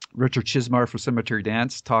Richard Chizmar from Cemetery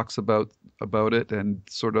Dance talks about it and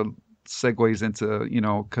sort of segues into,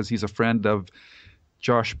 because he's a friend of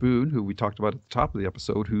Josh Boone, who we talked about at the top of the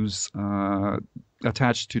episode, who's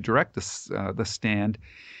attached to direct the Stand,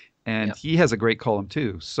 and he has a great column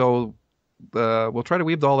too. So we'll try to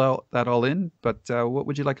weave that all in. But what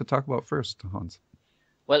would you like to talk about first, Hans?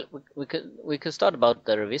 Well, we could start about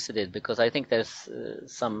the Revisited, because I think there's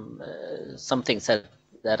some things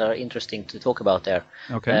that are interesting to talk about there.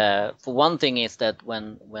 Okay. For one thing is that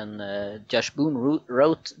when Josh Boone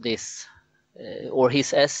wrote this or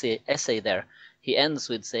his essay there, he ends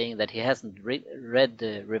with saying that he hasn't read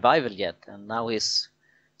the revival yet, and now he's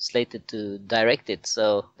slated to direct it.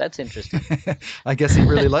 So that's interesting. I guess he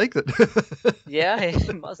really liked it. Yeah,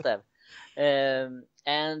 he must have.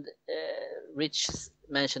 And Rich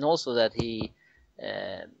mentioned also that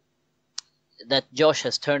that Josh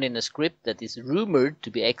has turned in a script that is rumored to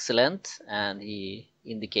be excellent, and he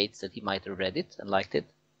indicates that he might have read it and liked it.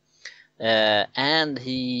 And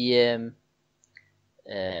he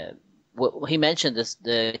mentioned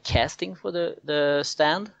the casting for the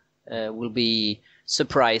Stand will be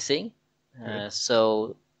surprising.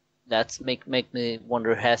 So that's make me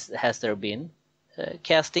wonder, has there been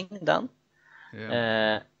casting done?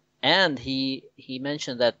 Yeah. And he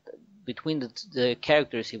mentioned that between the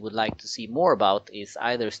characters he would like to see more about is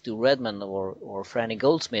either Stu Redman or Franny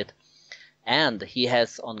Goldsmith, and he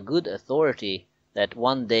has on good authority that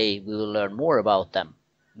one day we will learn more about them.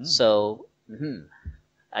 So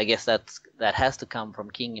I guess that has to come from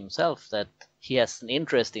King himself, that he has an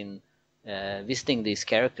interest in visiting these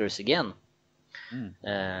characters again.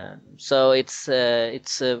 So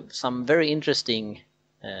it's some very interesting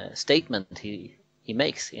statement he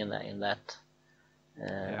makes in that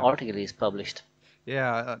article he's published.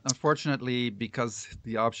 Yeah, unfortunately, because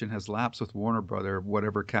the option has lapsed with Warner Brother,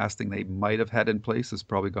 whatever casting they might have had in place has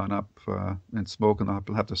probably gone up in smoke, and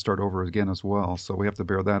they'll have to start over again as well. So we have to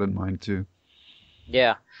bear that in mind too.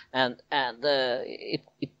 Yeah, and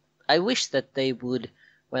I wish that they would,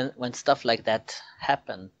 when stuff like that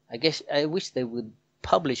happen, I wish they would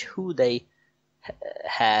publish who they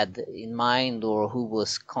had in mind or who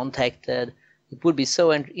was contacted. It would be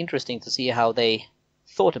so interesting to see how they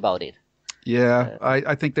thought about it. Yeah,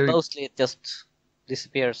 I think they're mostly it just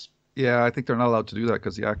disappears. Yeah, I think they're not allowed to do that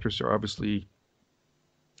because the actors are obviously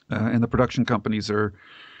and the production companies are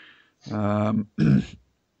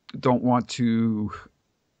don't want to,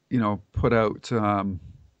 put out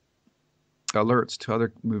alerts to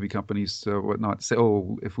other movie companies, whatnot. Say,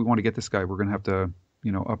 oh, if we want to get this guy, we're going to have to,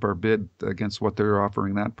 up our bid against what they're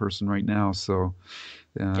offering that person right now. So,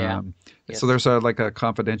 so there's a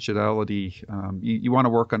confidentiality. You want to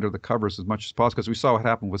work under the covers as much as possible, because we saw what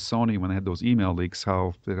happened with Sony when they had those email leaks,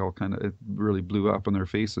 how it really blew up in their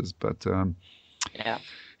faces. But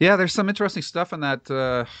there's some interesting stuff in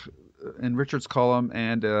that in Richard's column,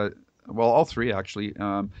 and all three actually.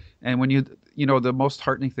 And when the most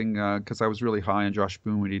heartening thing, because I was really high on Josh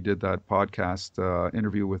Boone when he did that podcast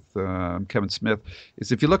interview with Kevin Smith,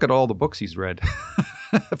 is if you look at all the books he's read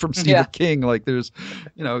from Stephen King, like there's,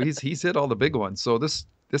 he's hit all the big ones. So this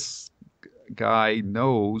guy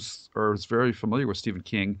knows or is very familiar with Stephen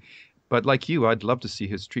King. But like you, I'd love to see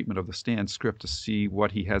his treatment of the Stand script to see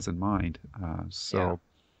what he has in mind. So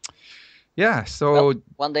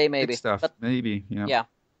one day maybe. Stuff, maybe. Yeah.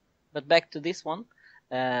 But back to this one.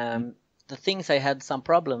 The things I had some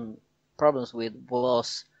problems with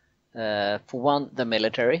was, for one, the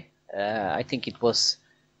military. I think it was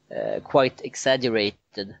quite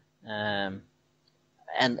exaggerated. And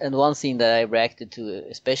one thing that I reacted to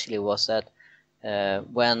especially was that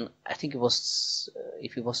when I think it was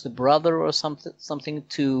if it was the brother or something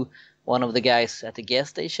to one of the guys at the gas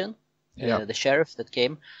station, the sheriff that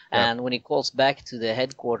came, and when he calls back to the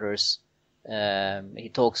headquarters, he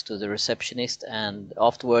talks to the receptionist, and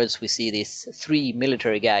afterwards we see these 3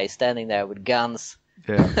 military guys standing there with guns,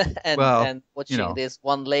 and watching this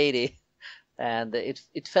one lady, and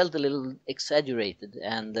it felt a little exaggerated,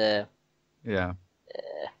 and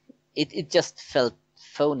it just felt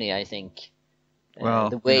phony, I think.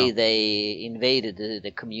 The way they invaded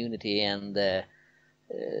the community, and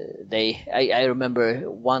I remember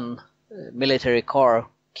one military car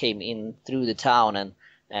came in through the town,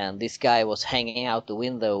 and this guy was hanging out the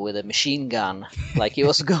window with a machine gun, like he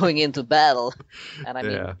was going into battle, and I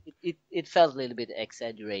mean, it felt a little bit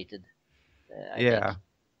exaggerated. I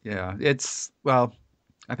think. It's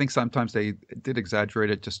I think sometimes they did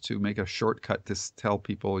exaggerate it just to make a shortcut to tell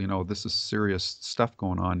people, this is serious stuff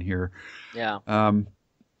going on here. Yeah.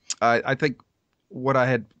 I think what I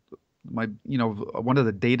had one of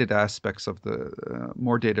the dated aspects of the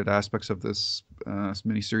more dated aspects of this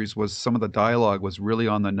miniseries was some of the dialogue was really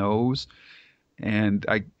on the nose, and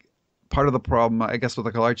part of the problem, I guess, with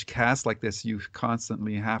like a large cast like this, you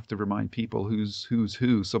constantly have to remind people who's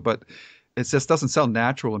who. So, but it just doesn't sound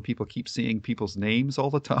natural when people keep seeing people's names all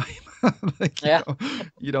the time.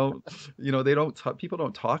 People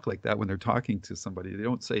don't talk like that when they're talking to somebody. They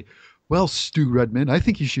don't say, "Well, Stu Redman, I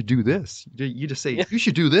think you should do this." You just say, "You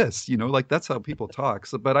should do this." Like that's how people talk.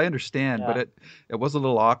 So, but I understand. But it was a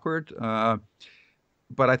little awkward.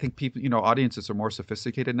 But I think people, audiences are more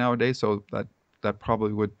sophisticated nowadays, so that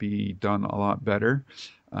probably would be done a lot better.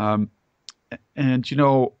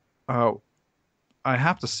 I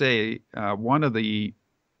have to say,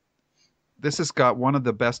 this has got one of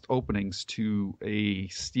the best openings to a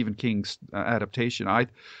Stephen King adaptation. I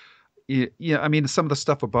mean, some of the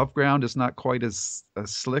stuff above ground is not quite as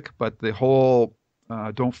slick, but the whole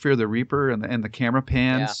 "Don't Fear the Reaper" and the camera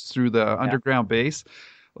pans through the underground base,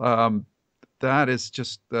 that is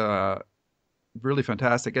just really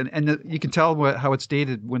fantastic. And you can tell how it's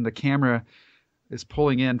dated when the camera is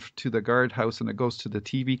pulling in to the guardhouse and it goes to the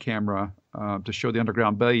TV camera to show the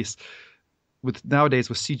underground base. Nowadays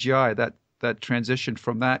with CGI, that transition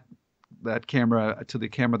from that camera to the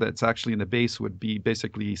camera that's actually in the base would be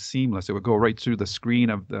basically seamless. It would go right through the screen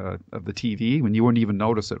of the TV when you wouldn't even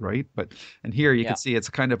notice it, right? And here you can see it's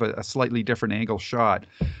kind of a slightly different angle shot.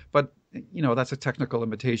 But that's a technical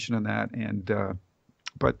limitation in that. And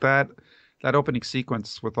but that opening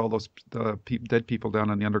sequence with all those dead people down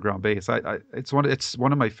on the underground base, it's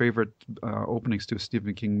one of my favorite openings to a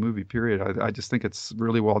Stephen King movie. Period. I just think it's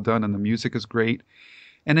really well done, and the music is great.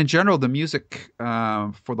 And in general, the music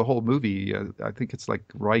for the whole movie, I think it's like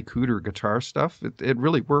Ry Cooder guitar stuff. It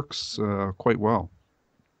really works quite well.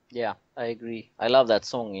 Yeah, I agree. I love that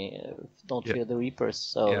song, "Don't Fear the Reapers."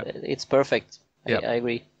 So it's perfect. I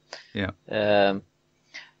agree. Yeah.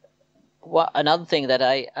 Another thing that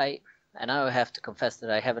and now I have to confess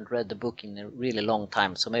that I haven't read the book in a really long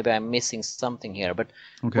time, so maybe I'm missing something here. But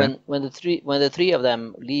when the three of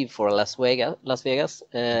them leave for Las Vegas,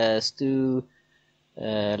 Stu,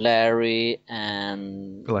 Larry,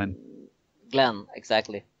 and Glenn,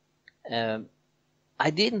 exactly. I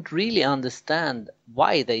didn't really understand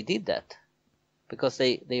why they did that, because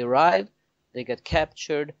they arrived, they got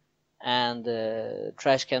captured, and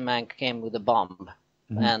Trash Can Man came with a bomb,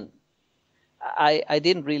 and I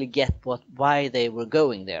didn't really get why they were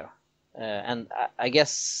going there, and I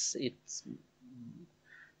guess it's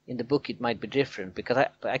in the book it might be different, because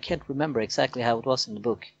I can't remember exactly how it was in the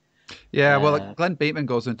book. Yeah, well, Glenn Bateman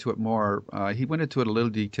goes into it more. He went into it a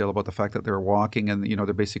little detail about the fact that they're walking and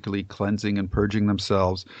they're basically cleansing and purging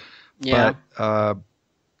themselves. Yeah. But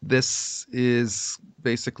this is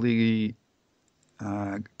basically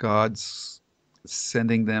God's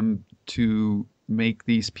sending them to make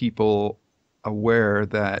these people aware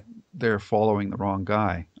that they're following the wrong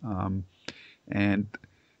guy, and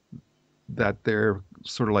that they're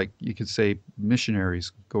sort of like, you could say,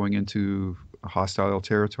 missionaries going into a hostile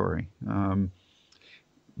territory.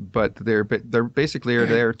 But they're basically are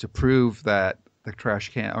there to prove that the trash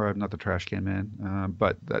can, or not the Trash Can Man,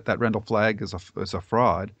 but that Randall Flagg is a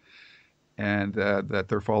fraud, and that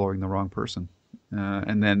they're following the wrong person.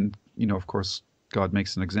 And then of course, God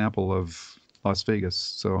makes an example of Las Vegas.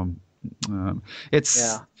 So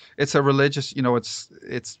it's a religious,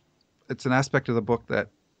 it's an aspect of the book that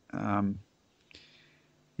I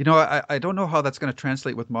don't know how that's going to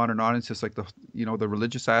translate with modern audiences, like the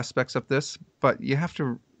religious aspects of this, but you have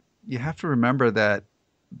to remember that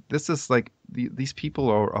this is like these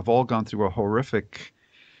people have all gone through a horrific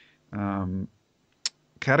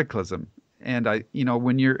cataclysm, And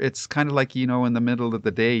when it's kind of like, in the middle of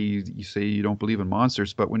the day, you say you don't believe in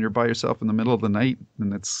monsters, but when you're by yourself in the middle of the night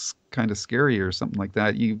and it's kind of scary or something like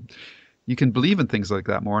that, you can believe in things like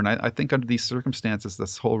that more. And I think under these circumstances,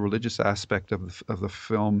 this whole religious aspect of the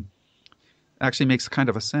film actually makes kind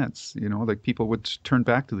of a sense. Like people would turn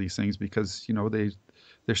back to these things because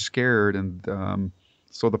they're scared, and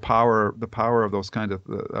so the power of those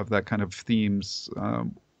of that kind of themes,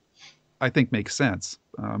 I think makes sense.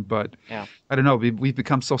 But Yeah. I don't know. We've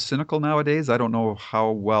become so cynical nowadays. I don't know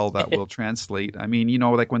how well that will translate. I mean,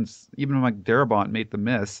 like even when Darabont made The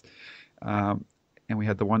Mist, and we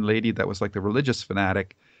had the one lady that was like the religious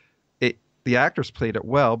fanatic. The actors played it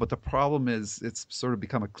well, but the problem is it's sort of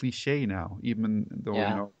become a cliche now. Even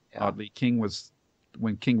though oddly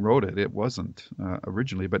when King wrote it, it wasn't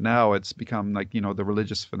originally, but now it's become like the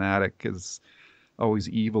religious fanatic is always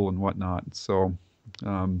evil and whatnot. So.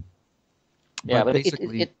 But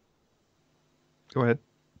basically, go ahead.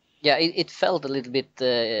 Yeah, it felt a little bit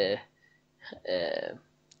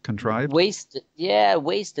contrived.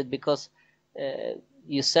 Wasted because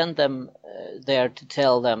you sent them there to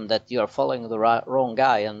tell them that you are following the wrong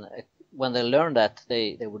guy, and when they learned that,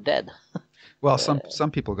 they were dead. Well,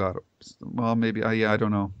 some people got it. Well, maybe I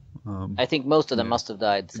don't know. I think most of them must have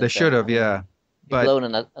died. They should have, yeah. But blown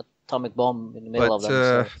an atomic bomb in the middle of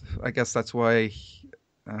them. I guess that's why.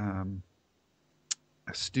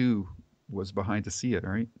 Stu was behind to see it,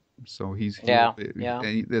 right? So and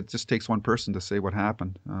it just takes one person to say what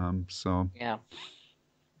happened. Well,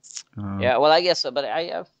 I guess so, but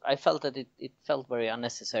I felt that it felt very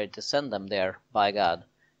unnecessary to send them there by God,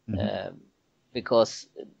 because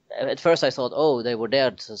at first I thought, oh, they were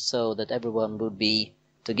there so that everyone would be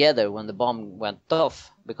together when the bomb went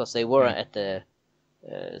off, because they were at the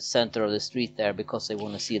center of the street there because they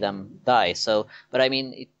want to see them die. So, but I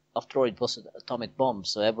mean, after all, it was an atomic bomb,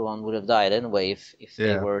 so everyone would have died anyway if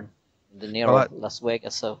they were near Las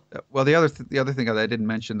Vegas. So, well, the other thing that I didn't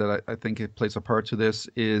mention that I think it plays a part to this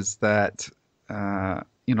is that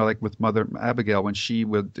like with Mother Abigail, when she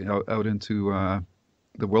went out into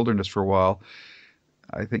the wilderness for a while,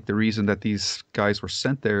 I think the reason that these guys were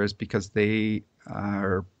sent there is because they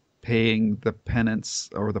are paying the penance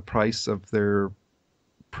or the price of their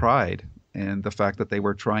pride. And the fact that they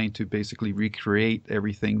were trying to basically recreate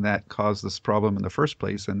everything that caused this problem in the first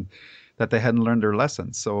place, and that they hadn't learned their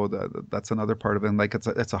lesson. So that's another part of it. And like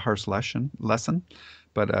it's a harsh lesson.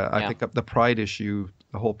 But I think the pride issue,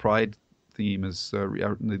 the whole pride theme, is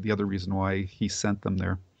the other reason why he sent them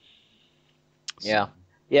there. So.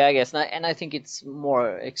 Yeah, I guess, and I think it's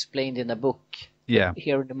more explained in the book. Yeah.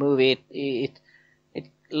 Here in the movie, it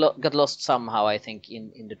got lost somehow, I think,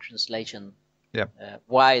 in the translation. Yeah.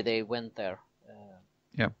 Why they went there.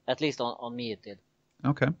 At least on me it did.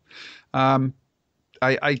 Okay. I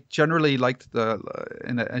generally liked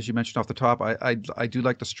and as you mentioned off the top, I do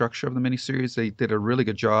like the structure of the miniseries. They did a really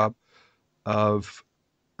good job of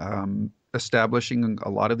establishing a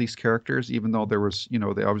lot of these characters, even though there was,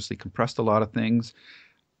 they obviously compressed a lot of things.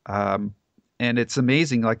 And it's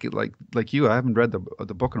amazing, like you, I haven't read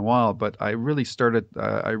the book in a while, but I really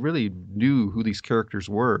knew who these characters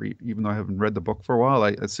were, even though I haven't read the book for a while.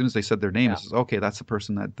 As soon as they said their name, I said, okay, that's the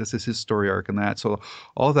person that this is his story arc and that. So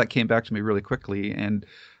all of that came back to me really quickly. And,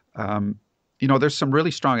 there's some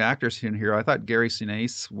really strong actors in here. I thought Gary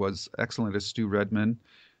Sinise was excellent as Stu Redman.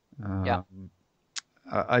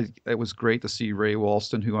 It was great to see Ray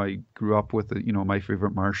Walston, who I grew up with, My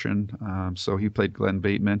Favorite Martian. So he played Glenn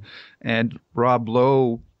Bateman. And Rob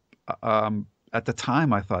Lowe, at the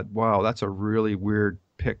time, I thought, wow, that's a really weird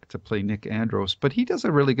pick to play Nick Andros. But he does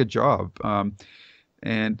a really good job.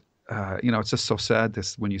 It's just so sad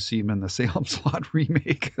when you see him in the Salem Slot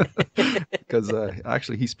remake, because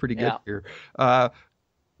actually he's pretty good here.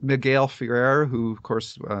 Miguel Ferrer, who, of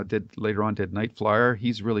course, later on did Night Flyer.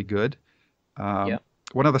 He's really good.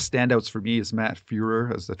 One of the standouts for me is Matt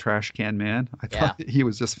Fuhrer as the trash can man. I thought he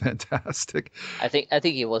was just fantastic. I think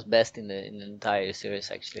he was best in the entire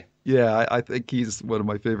series, actually. Yeah, I think he's one of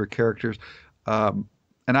my favorite characters. And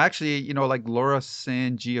actually, like Laura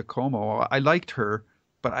San Giacomo, I liked her,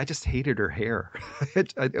 but I just hated her hair.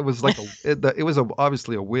 It was like it was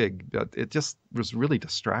obviously a wig, but it just was really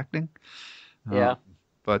distracting.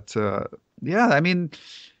 But I mean,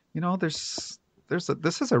 this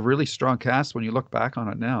is a really strong cast when you look back on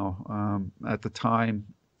it now. At the time,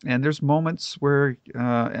 and there's moments where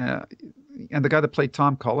and the guy that played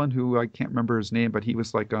Tom Cullen, who I can't remember his name, but he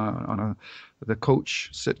was like on the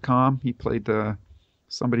Coach sitcom. He played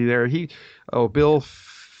somebody there. Bill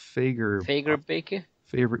Fagerbakke.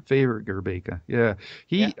 Fagerbakke. Yeah.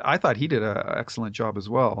 I thought he did an excellent job as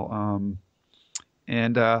well.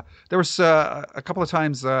 And there was a couple of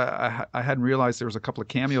times I hadn't realized there was a couple of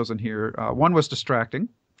cameos in here. One was distracting,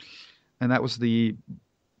 and that was the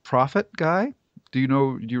prophet guy. Do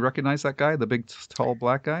you recognize that guy, the big, tall,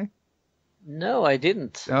 black guy? No, I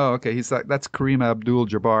didn't. Oh, okay. That's Kareem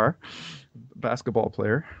Abdul-Jabbar, basketball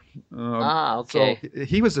player. Okay. So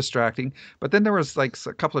he was distracting, but then there was like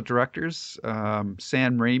a couple of directors. Sam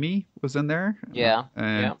Raimi was in there. Yeah.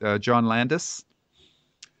 And John Landis.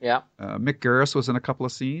 Yeah. Mick Garris was in a couple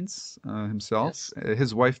of scenes himself. Yes.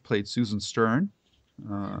 His wife played Susan Stern.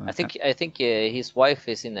 I think his wife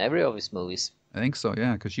is in every of his movies. I think so,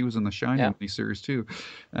 yeah, because she was in the Shining series too.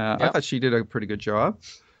 I Yeah. thought she did a pretty good job.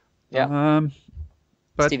 Yeah.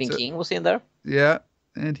 But Stephen King was in there. yeah,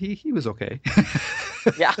 and he was okay.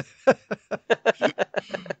 Yeah.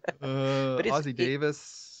 Ozzie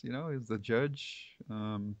Davis, is the judge.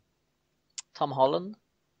 Tom Holland.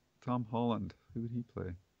 Tom Holland. Who did he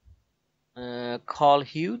play? Carl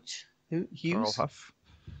Hughes. Carl Huff.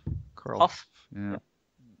 Huff. Yeah.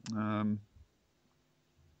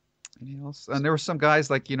 Anything else? And there were some guys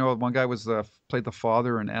like one guy was played the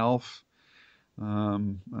father in Elf.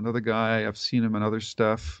 Another guy, I've seen him in other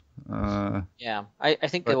stuff. Yeah, I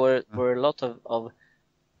think there were a lot of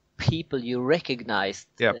people you recognized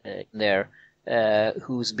there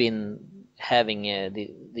who's been having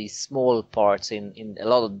these small parts in a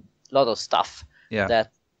lot of stuff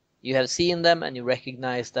that you have seen them and you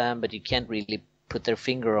recognize them, but you can't really put the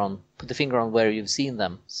finger on where you've seen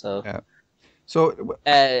them. So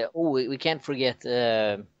we can't forget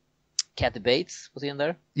Kathy Bates was in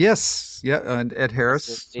there. Yes, and Ed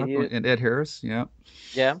Harris.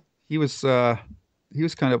 Yeah. He was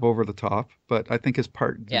kind of over the top, but I think his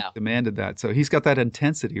part demanded that. So he's got that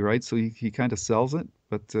intensity, right? So he kind of sells it.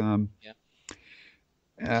 But and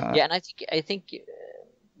I think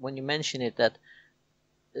when you mention it that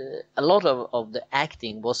a lot of the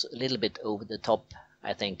acting was a little bit over the top,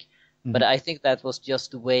 I think. Mm-hmm. But I think that was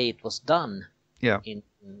just the way it was done. Yeah.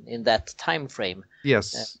 In that time frame.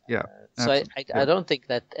 Yes. So I don't think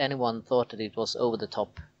that anyone thought that it was over the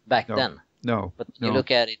top back then. No. But you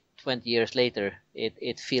look at it 20 years later,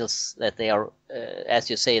 it feels that they are, as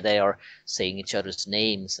you say, they are saying each other's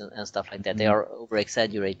names and stuff like that. Mm-hmm. They are over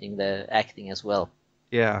exaggerating the acting as well.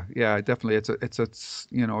 Yeah, definitely. It's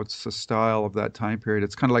a style of that time period.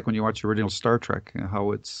 It's kind of like when you watch the original Star Trek,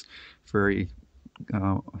 how it's very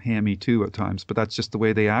hammy too at times, but that's just the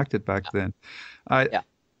way they acted back then.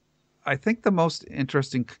 I think the most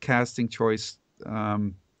interesting casting choice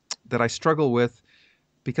that I struggle with,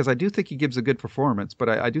 because I do think he gives a good performance, but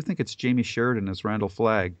I do think it's Jamie Sheridan as Randall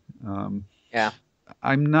Flagg.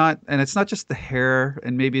 I'm not, and it's not just the hair,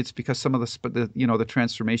 and maybe it's because some of the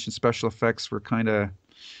transformation special effects were kind of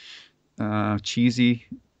cheesy,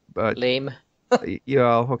 but lame.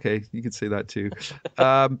 Okay, you could say that too.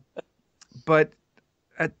 But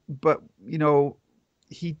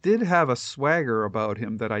he did have a swagger about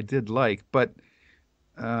him that I did like, but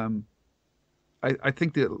I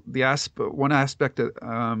think one aspect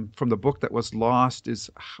from the book that was lost is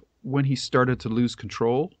when he started to lose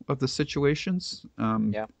control of the situations,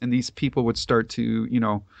 and these people would start to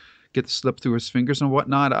get slipped through his fingers and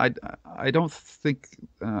whatnot. I don't think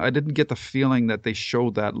I didn't get the feeling that they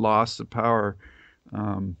showed that loss of power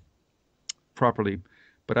properly,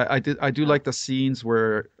 but I do like the scenes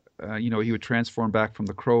where he would transform back from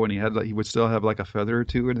the crow, and he would still have like a feather or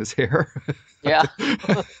two in his hair. Yeah.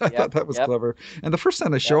 I thought that was clever. And the first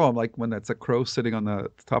time they show him, like when that's a crow sitting on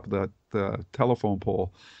the top of the telephone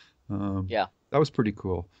pole, that was pretty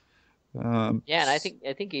cool. And I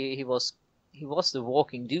think he was the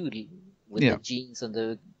walking dude with the jeans and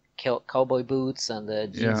the cowboy boots and the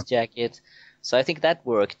jeans jacket. So I think that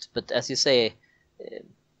worked. But as you say,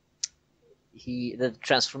 the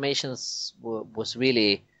transformations was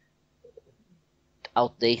really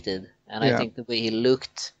outdated, and I think the way he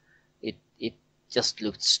looked, it just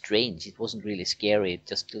looked strange. It wasn't really scary. It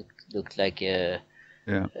just looked like I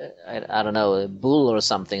don't know, a bull or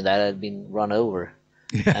something that had been run over.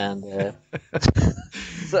 And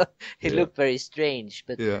so it looked very strange.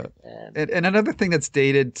 But and another thing that's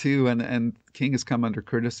dated too, and King has come under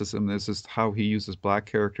criticism, is just how he uses black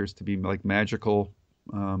characters to be like magical,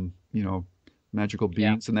 magical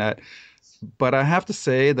beings and that. But I have to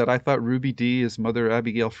say that I thought Ruby Dee as Mother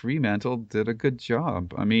Abigail Fremantle did a good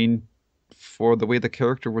job. I mean, for the way the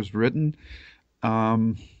character was written.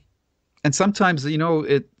 And sometimes,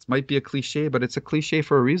 it might be a cliche, but it's a cliche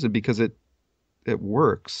for a reason, because it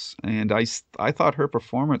works. And I thought her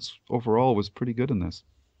performance overall was pretty good in this.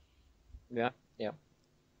 Yeah,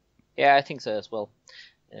 I think so as well.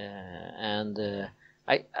 And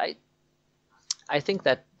I think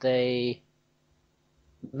that they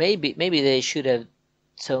maybe they should have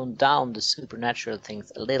toned down the supernatural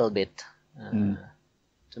things a little bit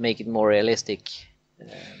to make it more realistic.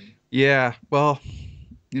 Yeah, well,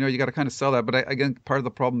 you got to kind of sell that. But again, part of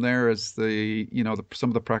the problem there is some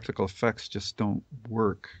of the practical effects just don't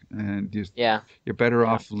work, and you're better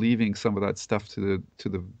off leaving some of that stuff to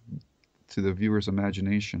the viewer's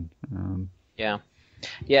imagination. And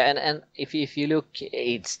if you look,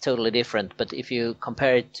 it's totally different. But if you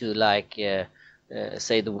compare it to like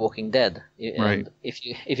say The Walking Dead, right. and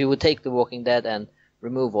if you would take The Walking Dead and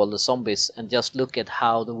remove all the zombies and just look at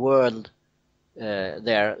how the world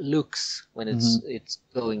there looks when it's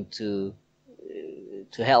going to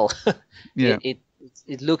hell,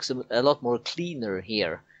 it looks a lot more cleaner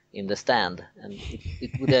here in the Stand, and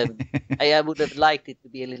it would have I would have liked it to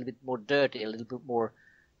be a little bit more dirty, a little bit more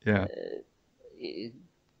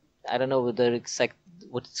I don't know the exact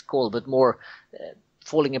what it's called, but more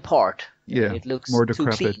falling apart. Yeah, it looks more too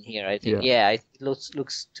decrepit. clean here. I think. It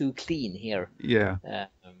looks too clean here. Yeah.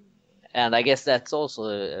 And I guess that's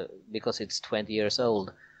also because it's 20 years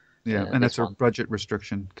old. Yeah, and that's a budget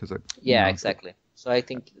restriction because exactly. So I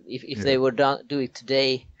think if they were do it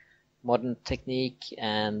today, modern technique,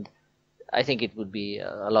 and I think it would be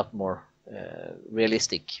a lot more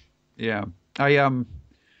realistic. Yeah, I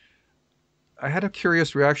had a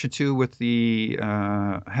curious reaction too with the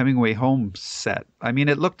Hemingway home set. I mean,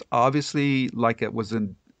 it looked obviously like it was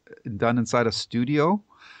done inside a studio.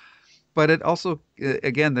 But it also,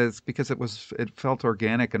 again, that's because it felt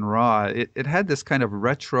organic and raw. It had this kind of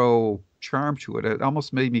retro charm to it. It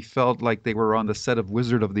almost made me felt like they were on the set of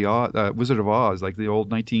Wizard of Oz, like the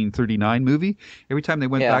old 1939 movie. Every time they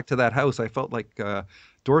went back to that house, I felt like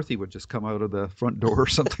Dorothy would just come out of the front door or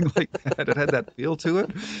something like that. It had that feel to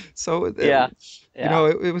it. So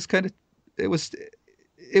it was kind of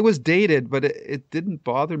it was dated, but it didn't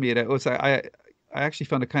bother me. I actually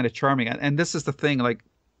found it kind of charming. And this is the thing, like.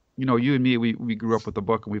 You and me, we grew up with the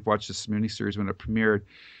book, and we've watched this miniseries when it premiered.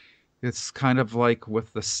 It's kind of like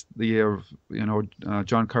with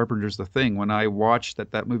John Carpenter's The Thing. When I watched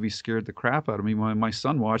that movie scared the crap out of me. When my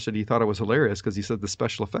son watched it, he thought it was hilarious because he said the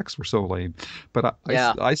special effects were so lame. But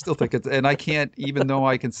I still think it's, and I can't, even though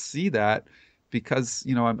I can see that, because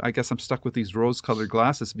I guess I'm stuck with these rose-colored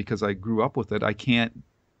glasses because I grew up with it. I can't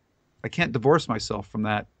divorce myself from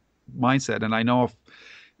that mindset, and I know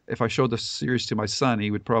if I showed the series to my son, he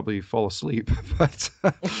would probably fall asleep. But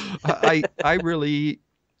I really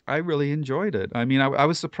enjoyed it. I mean, I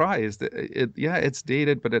was surprised. It's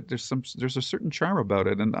dated, but there's a certain charm about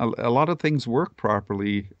it, and a lot of things work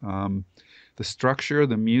properly. The structure,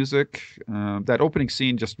 the music, that opening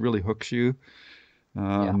scene just really hooks you.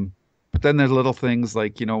 But then there's little things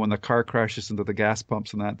like, when the car crashes into the gas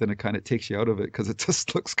pumps and that, then it kind of takes you out of it because it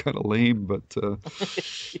just looks kind of lame. But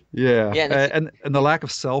and the lack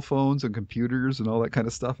of cell phones and computers and all that kind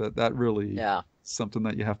of stuff, that really something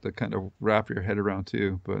that you have to kind of wrap your head around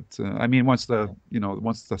too. But I mean, once the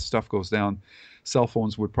stuff goes down, cell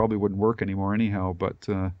phones wouldn't work anymore anyhow. But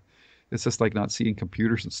it's just like not seeing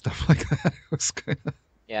computers and stuff like that. It was kind of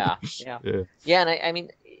and I mean.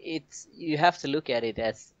 You have to look at it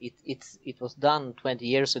as it was done 20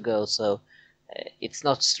 years ago, so it's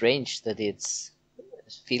not strange that it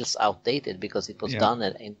feels outdated because it was done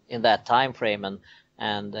in that time frame,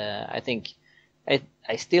 and I think I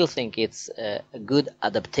still think it's a good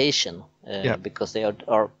adaptation because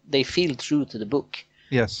they feel true to the book.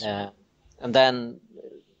 Yes, and then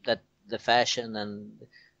that the fashion and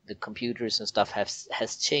the computers and stuff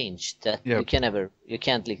has changed. That you can't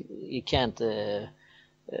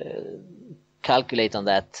calculate on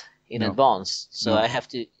that in advance. So I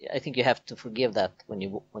think you have to forgive that when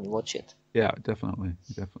you watch it. Yeah, definitely.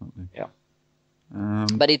 Yeah.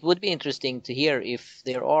 But it would be interesting to hear if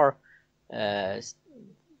there are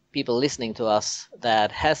people listening to us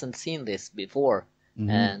that hasn't seen this before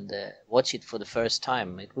and watch it for the first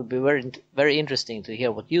time. It would be very, very interesting to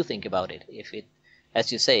hear what you think about it. If it,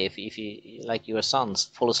 as you say, if you like your sons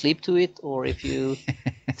fall asleep to it, or if you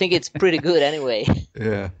think it's pretty good anyway.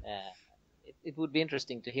 Yeah. It would be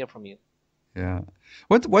interesting to hear from you. Yeah.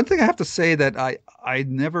 One thing I have to say that I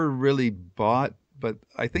never really bought, but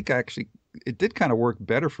I think actually it did kind of work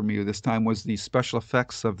better for me this time, was the special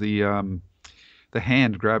effects of the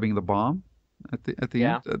hand grabbing the bomb at the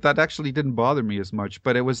end. That actually didn't bother me as much,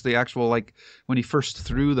 but it was the actual, like when he first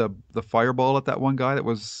threw the fireball at that one guy that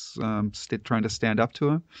was trying to stand up to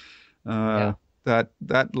him.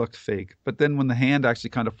 That looked fake. But then when the hand actually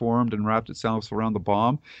kind of formed and wrapped itself around the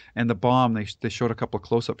bomb, and the bomb, they showed a couple of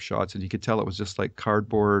close-up shots, and you could tell it was just like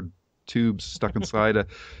cardboard tubes stuck inside it.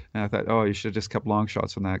 And I thought, oh, you should have just kept long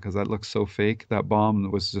shots on that because that looks so fake. That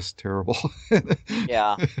bomb was just terrible.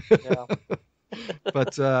 Yeah. Yeah.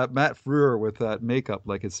 But Matt Frewer with that makeup,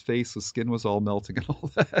 like his face, his skin was all melting and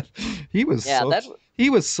all that. He was Yeah, so that he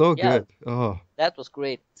was so yeah, good. Oh, that was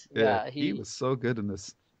great. yeah, Yeah, he was so good in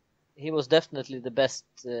this. he was definitely the best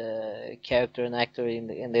character and actor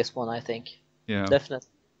in this one, I think. Yeah. Definitely.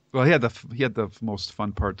 Well, he had the most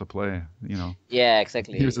fun part to play, you know. Yeah,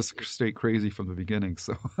 exactly. He was just straight crazy from the beginning,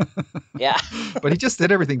 so. Yeah. But he just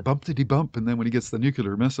did everything bumpity bump, and then when he gets the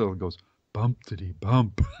nuclear missile, it goes bumpity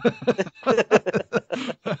bump.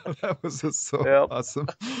 That was just so awesome.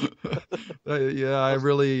 Yeah, I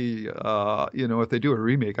really, if they do a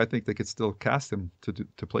remake, I think they could still cast him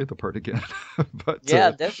to play the part again. But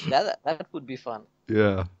Yeah, that would be fun.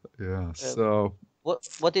 yeah. So.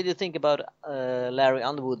 What did you think about Larry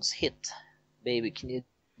Underwood's hit, "Baby, Can You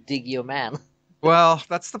Dig Your Man"? Well,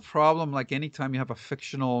 that's the problem. Like anytime you have a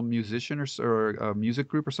fictional musician or a music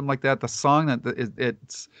group or something like that, the song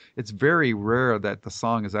it's very rare that the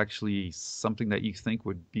song is actually something that you think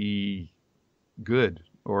would be good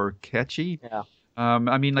or catchy. Yeah.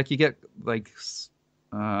 I mean, like you get like,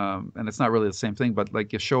 and it's not really the same thing, but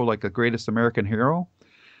like you show like a Greatest American Hero.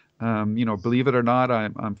 Believe it or not,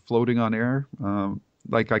 I'm floating on air.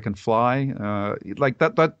 Like I can fly. Like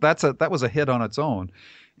that was a hit on its own.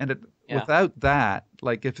 And without that,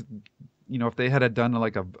 like if they had done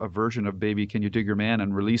like a version of "Baby, Can You Dig Your Man"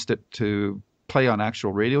 and released it to play on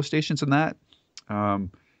actual radio stations and that,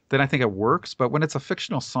 then I think it works. But when it's a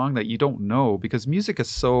fictional song that you don't know, because music is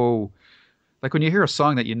so, like when you hear a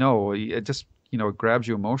song that it just it grabs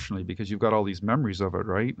you emotionally because you've got all these memories of it,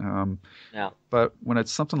 right? Yeah. But when it's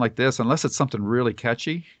something like this, unless it's something really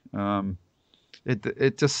catchy,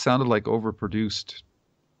 it just sounded like overproduced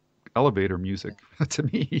elevator music to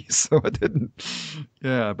me. So it didn't.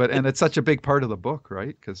 Yeah, and it's such a big part of the book,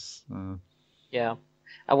 right? Because yeah,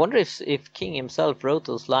 I wonder if King himself wrote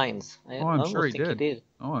those lines. I'm sure he did.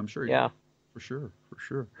 Oh, I'm sure he did. For sure.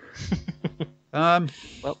 Well,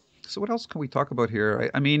 so what else can we talk about here?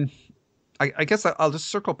 I mean, I guess I'll just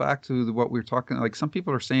circle back to what we were talking. Like some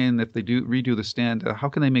people are saying, if they do redo The Stand, how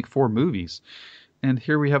can they make 4 movies? And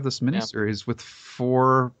here we have this miniseries with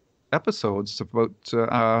 4 episodes, about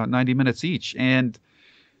 90 minutes each. And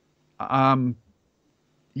there's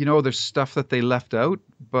stuff that they left out,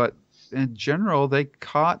 but in general, they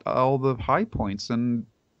caught all the high points, and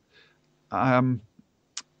I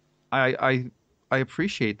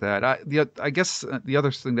appreciate that. I guess the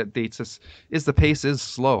other thing that dates us is the pace is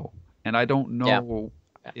slow. And I don't know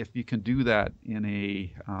if you can do that in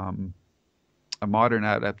a modern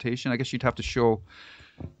adaptation. I guess you'd have to show,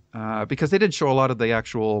 because they didn't show a lot of the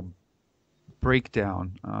actual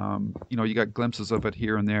breakdown. You got glimpses of it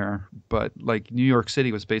here and there, but like New York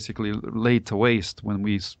City was basically laid to waste when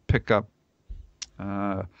we pick up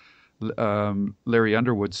Larry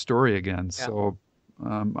Underwood's story again. Yeah. So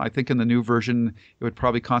I think in the new version, it would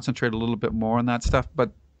probably concentrate a little bit more on that stuff, but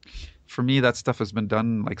for me, that stuff has been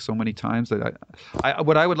done like so many times that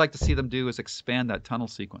what I would like to see them do is expand that tunnel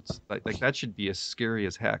sequence. Like that should be as scary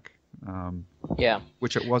as heck.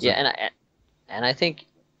 Which it wasn't. Yeah, and I think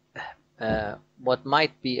what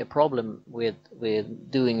might be a problem with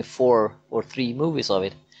doing 4 or 3 movies of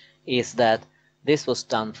it is that this was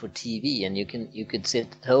done for TV, and you could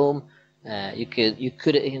sit at home, you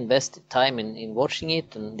could invest time in watching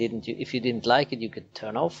it, and if you didn't like it, you could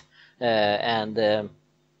turn off, and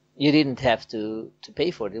you didn't have to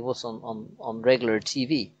pay for it. It was on regular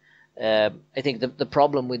TV. I think the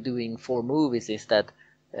problem with doing 4 movies is that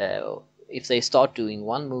if they start doing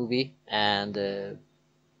 1 movie and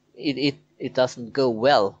it doesn't go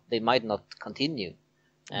well, they might not continue,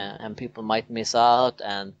 and people might miss out,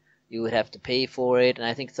 and you would have to pay for it. And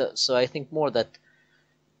I think so I think more that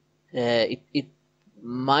it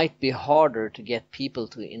might be harder to get people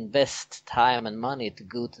to invest time and money to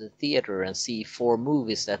go to the theater and see 4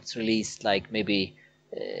 movies that's released, like maybe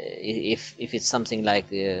if it's something like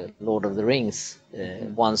the Lord of the Rings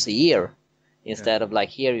once a year, instead of like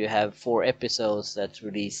here you have 4 episodes that's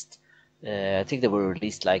released. I think they were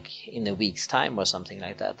released like in a week's time or something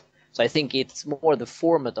like that. So I think it's more the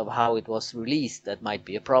format of how it was released that might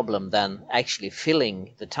be a problem than actually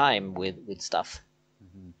filling the time with stuff.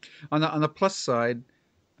 Mm-hmm. On the plus side,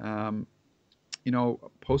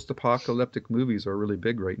 post-apocalyptic movies are really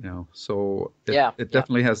big right now. So it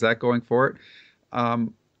definitely has that going for it.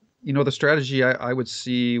 The strategy I would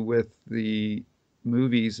see with the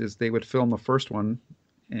movies is they would film the first one,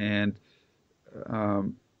 and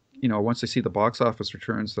once they see the box office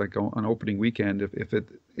returns, like on opening weekend, if it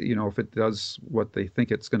does what they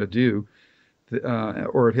think it's going to do,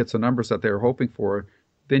 or it hits the numbers that they're hoping for,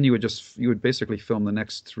 then you would basically film the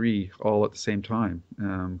next 3 all at the same time,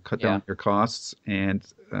 cut down your costs, and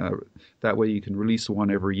that way you can release one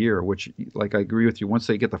every year. Which, like, I agree with you. Once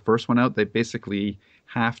they get the first one out, they basically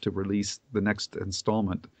have to release the next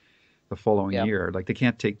installment the following year. Like, they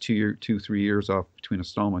can't take 3 years off between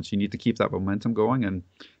installments. You need to keep that momentum going, and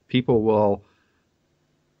people will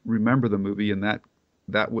remember the movie, and that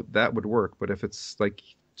would work. But if it's like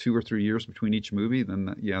 2 or 3 years between each movie, then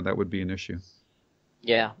that would be an issue.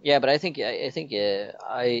 Yeah, but I think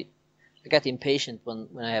I get impatient when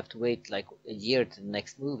I have to wait like a year to the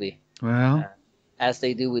next movie. Well, as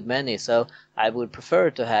they do with many. So I would prefer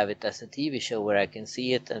to have it as a TV show where I can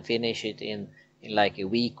see it and finish it in like a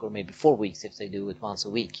week or maybe 4 weeks if they do it once a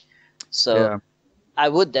week. So I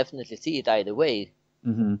would definitely see it either way,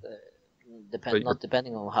 not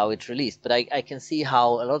depending on how it's released. But I can see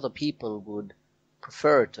how a lot of people would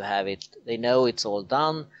prefer to have it. They know it's all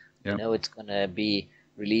done. You know it's going to be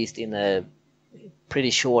released in a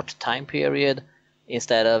pretty short time period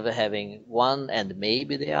instead of having one and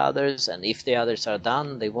maybe the others. And if the others are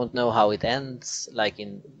done, they won't know how it ends, like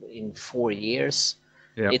in 4 years.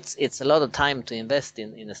 Yep. It's a lot of time to invest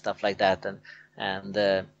in stuff like that. And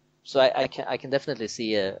so I can definitely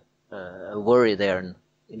see a worry there in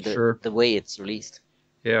the way it's released.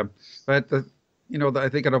 Yeah, but I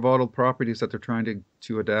think out of all the properties that they're trying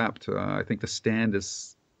to adapt, I think The Stand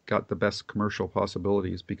has got the best commercial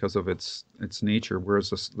possibilities because of its nature, whereas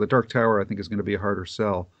the Dark Tower, I think, is going to be a harder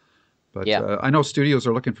sell. But I know studios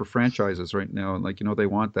are looking for franchises right now, and they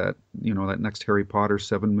want that that next Harry Potter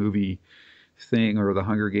 7 movie thing, or the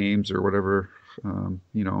Hunger Games, or whatever.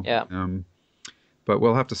 But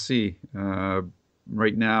we'll have to see.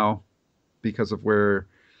 Right now, because of where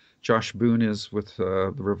Josh Boone is with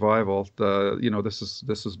the revival, this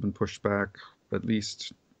has been pushed back at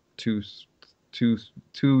least two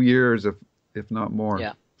years, if not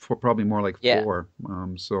more. Probably more like 4.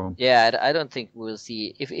 I don't think we'll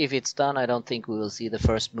see, if it's done, I don't think we will see the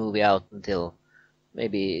first movie out until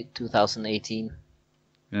maybe 2018.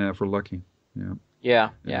 Yeah, if we're lucky.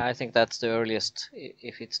 I think that's the earliest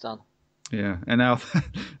if it's done. Yeah, and now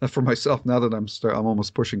for myself, now that I'm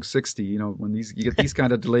almost pushing 60, when you get these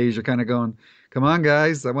kind of delays, you're kind of going, "Come on,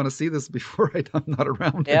 guys, I want to see this before I'm not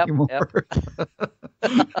around anymore."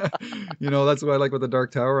 That's what I like with the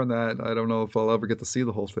Dark Tower, and that I don't know if I'll ever get to see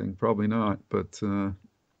the whole thing. Probably not, but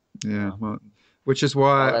well, which is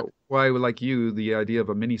why, like you, the idea of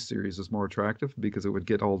a mini series is more attractive, because it would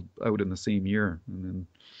get all out in the same year, and then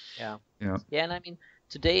and I mean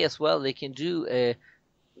today as well they can do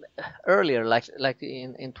earlier, like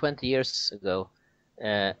in 20 years ago,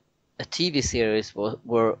 a TV series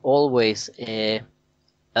were always a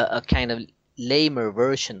kind of lamer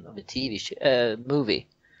version of a TV movie.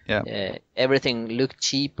 Everything looked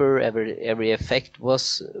cheaper. Every effect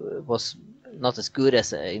was not as good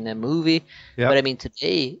as in a movie. But I mean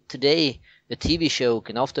today the TV show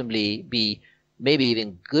can often be maybe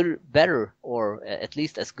even better, or at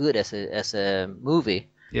least as good as a movie.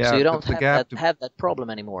 So you don't have that problem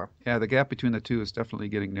anymore. Yeah, the gap between the two is definitely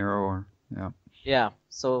getting narrower. Yeah.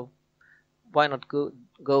 So why not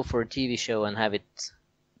go for a TV show and have it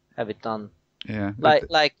done? Yeah.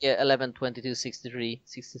 Like 11, 22, 63.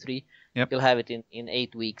 You'll have it in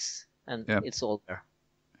 8 weeks, and it's all there.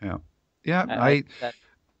 Yeah. Yeah.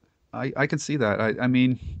 I can see that. I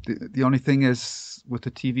mean, the only thing is with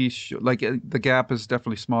the TV show, like the gap is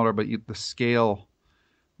definitely smaller, but the scale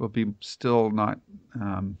will be still not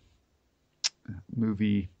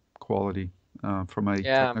movie quality from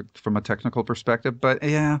a technical perspective. But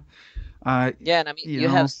and I mean you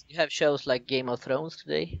have shows like Game of Thrones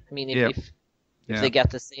today. I mean if they got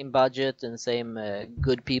the same budget and same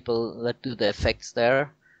good people that do the effects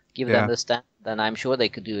there, give them the stamp, then I'm sure they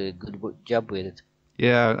could do a good job with it.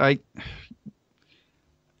 Yeah,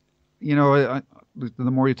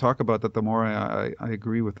 the more you talk about that, the more I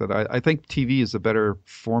agree with it. I think TV is a better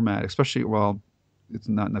format, especially, it's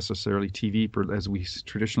not necessarily TV as we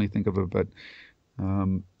traditionally think of it, but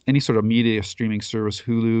any sort of media streaming service,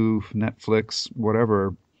 Hulu, Netflix,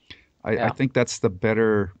 whatever. I think that's the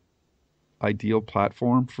better ideal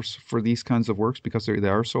platform for these kinds of works, because they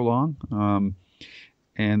are so long,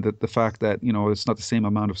 and that the fact that it's not the same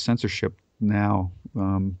amount of censorship now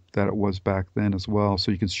that it was back then as well.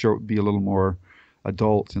 So you can be a little more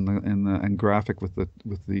adult and graphic with the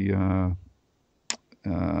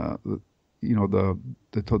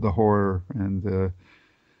horror and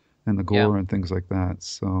the gore and things like that.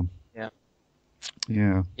 So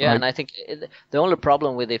and I think the only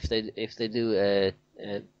problem with if they do a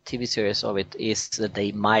TV series of it is that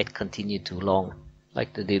they might continue too long,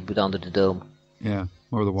 like they did with Under the Dome. Yeah,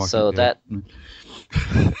 or The Walking So Dead.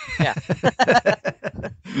 yeah.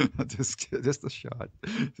 just a shot.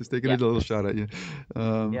 Just taking Yeah. a little shot at you.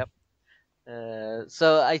 Yep.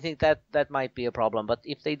 So I think that might be a problem. But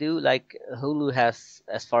if they do, like Hulu has,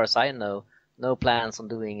 as far as I know, no plans on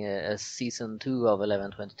doing a season 2 of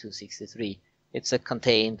 11/22/63. It's a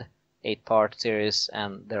contained 8-part series,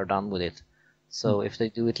 and they're done with it. So if they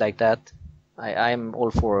do it like that, I'm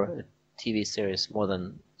all for a TV series more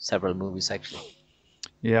than several movies, actually.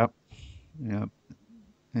 Yeah, yeah.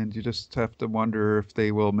 And you just have to wonder if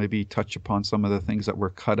they will maybe touch upon some of the things that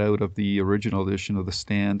were cut out of the original edition of The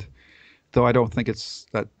Stand. Though I don't think it's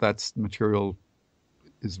that's material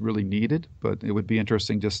is really needed, but it would be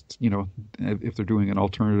interesting just, if they're doing an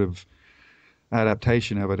alternative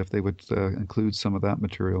adaptation of it, if they would include some of that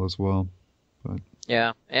material as well. But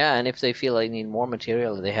Yeah, and if they feel they need more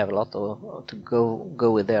material, they have a lot to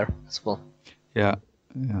go with there as well. yeah,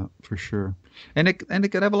 for sure. And it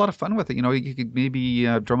could have a lot of fun with it. You could maybe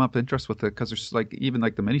drum up interest with it because there's even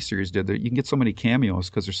like the miniseries did. You can get so many cameos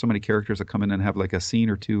because there's so many characters that come in and have like a scene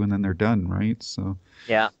or two and then they're done, right? So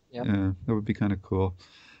yeah, that would be kind of cool.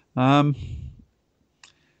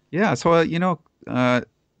 Yeah. So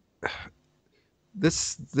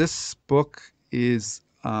this book is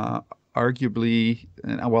arguably,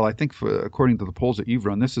 well, I think according to the polls that you've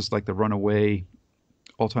run, this is like the runaway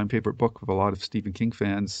all-time favorite book of a lot of Stephen King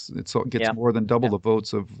fans. It gets more than double the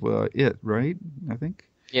votes of it, right? I think.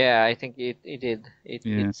 Yeah, I think it did.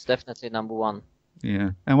 It's definitely number one.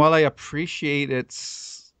 Yeah, and while I appreciate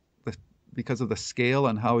because of the scale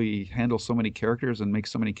and how he handles so many characters and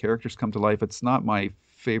makes so many characters come to life, it's not my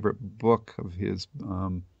favorite book of his.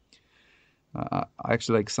 I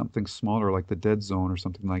actually like something smaller, like The Dead Zone or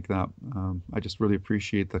something like that. I just really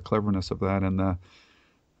appreciate the cleverness of that and the.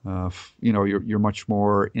 You're much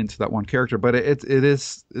more into that one character, but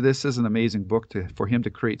this is an amazing book for him to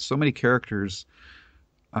create so many characters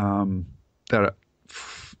that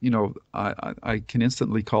I can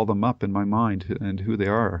instantly call them up in my mind and who they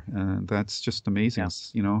are, and that's just amazing.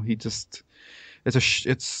 Yeah. He just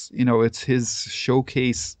it's his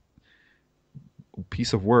showcase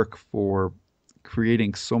piece of work for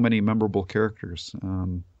creating so many memorable characters,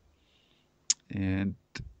 and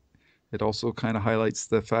it also kind of highlights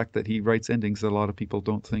the fact that he writes endings that a lot of people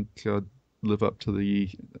don't think live up to the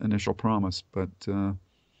initial promise. But I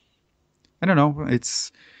don't know.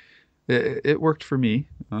 It worked for me,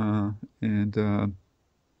 and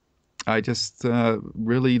I just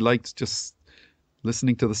really liked just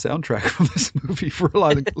listening to the soundtrack from this movie for a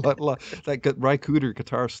lot that Ry Cooder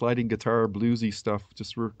guitar, sliding guitar, bluesy stuff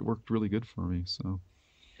just worked really good for me. So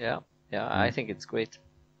yeah, I think it's great.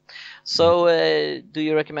 So, do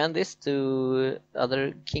you recommend this to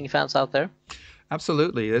other King fans out there?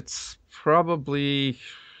 Absolutely. It's probably,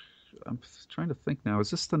 I'm trying to think now, is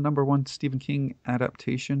this the number one Stephen King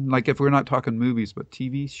adaptation? Like if we're not talking movies, but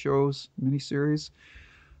TV shows, miniseries,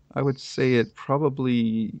 I would say it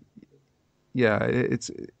probably, yeah,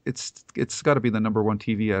 it's got to be the number one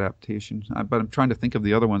TV adaptation. But I'm trying to think of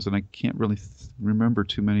the other ones, and I can't really remember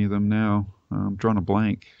too many of them now. I'm drawing a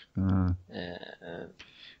blank.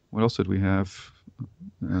 What else did we have?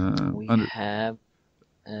 Have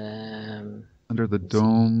Under the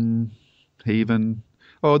Dome, Haven.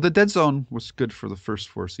 Oh, The Dead Zone was good for the first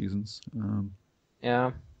 4 seasons.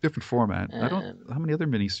 Yeah. Different format. How many other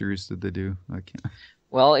miniseries did they do? I can't.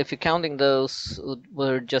 Well, if you're counting those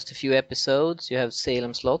were just a few episodes, you have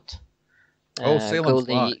Salem's Lot. Salem's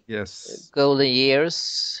Lot. Yes. Golden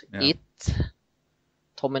Years. Yeah. It.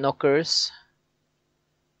 Tommyknockers.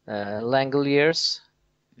 Langoliers.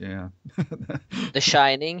 Yeah. The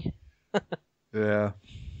Shining. Yeah.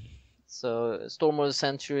 So Storm of the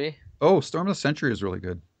Century. Oh, Storm of the Century is really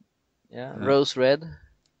good. Yeah. Rose Red.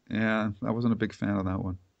 Yeah, I wasn't a big fan of that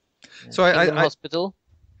one. Yeah. So Kingdom Hospital.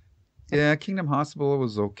 Yeah, Kingdom Hospital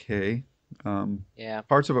was okay. Yeah.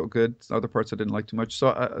 Parts of it were good. Other parts I didn't like too much.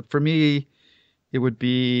 So for me, it would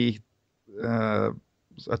be a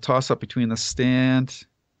toss-up between The Stand.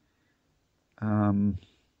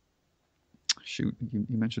 Shoot, you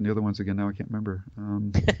mentioned the other ones again. Now I can't remember.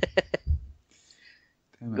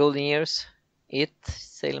 Golden Years, It,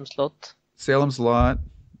 Salem's Lot. Salem's Lot,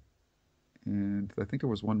 and I think there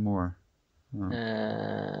was one more.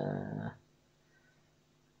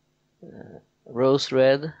 Rose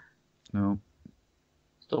Red. No.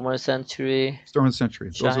 Storm of the Century. Storm of the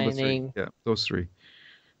Century. Shining. Those are the 3. Yeah, those 3.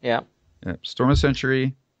 Yeah. Yeah. Storm of the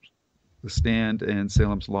Century, The Stand, and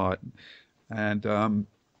Salem's Lot. And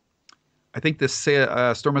I think this Storm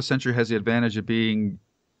of the Century has the advantage of being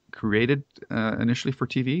created initially for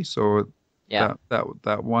TV. So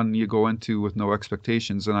that one you go into with no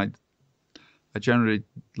expectations. And I generally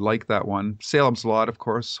like that one. Salem's Lot, of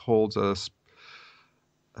course, holds a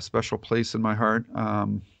special place in my heart.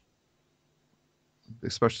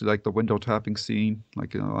 Especially like the window tapping scene.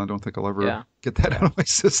 Like, I don't think I'll ever get that out of my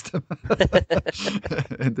system.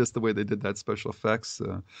 And just the way they did that special effects.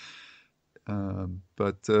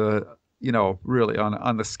 But really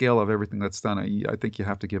on the scale of everything that's done, I think you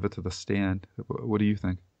have to give it to The Stand. What do you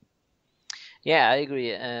think? Yeah, I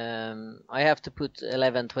agree. I have to put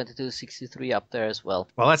 11/22/63 up there as well.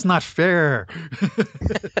 Well, that's not fair.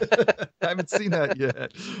 I haven't seen that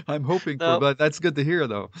yet. I'm hoping for, but that's good to hear,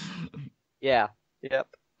 though. Yeah. Yep.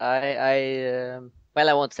 Well,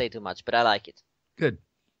 I won't say too much, but I like it. Good.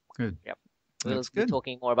 Yep. We'll be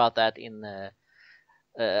talking more about that in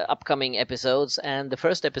upcoming episodes, and the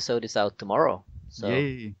first episode is out tomorrow. So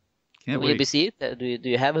yay! Can't will wait. you see it? Do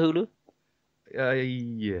you have Hulu?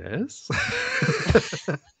 Yes.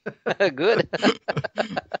 Good.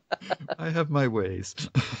 I have my ways.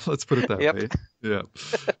 Let's put it that way. Yeah.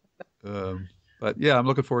 But yeah, I'm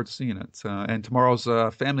looking forward to seeing it. And tomorrow's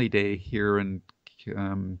Family Day here in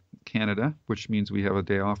Canada, which means we have a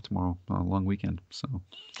day off tomorrow, a long weekend. So,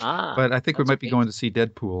 but I think we might be going to see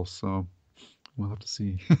Deadpool, so we'll have to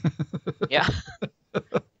see. Yeah.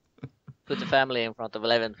 Put the family in front of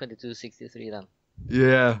 11/22/63 then.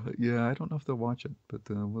 Yeah. I don't know if they'll watch it, but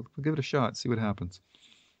we'll give it a shot. See what happens.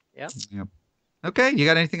 Yeah. Yep. Okay. You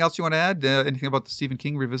got anything else you want to add? Anything about the Stephen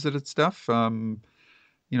King Revisited stuff?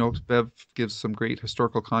 Bev gives some great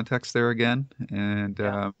historical context there again, and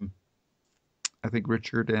I think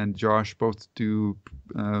Richard and Josh both do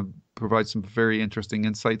provide some very interesting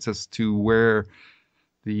insights as to where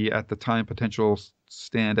the at the time potential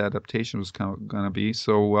Stand adaptation was going to be.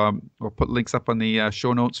 So we'll put links up on the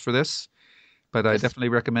show notes for this. But I definitely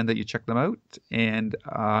recommend that you check them out. And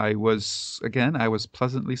I was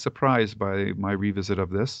pleasantly surprised by my revisit of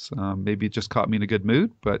this. Maybe it just caught me in a good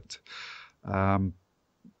mood. But when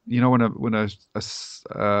a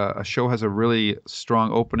show has a really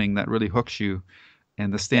strong opening that really hooks you,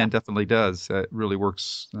 and The Stand definitely does. That really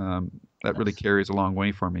works. That really carries a long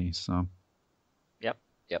way for me. So. Yep.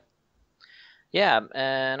 Yeah,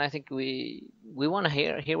 and I think we want to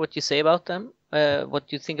hear what you say about them.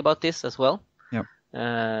 What you think about this as well.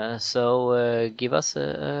 So give us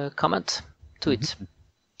a comment to it,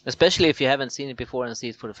 especially if you haven't seen it before and see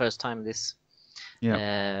it for the first time.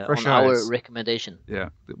 Fresh on eyes. Our recommendation. Yeah,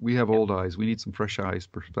 we have old eyes. We need some fresh eyes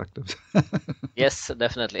perspectives. Yes,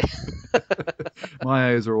 definitely.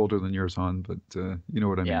 My eyes are older than yours, Han, but you know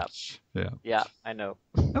what I mean. Yeah, I know.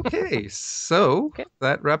 Okay, so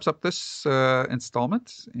that wraps up this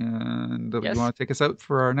installment, and you want to take us out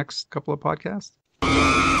for our next couple of podcasts?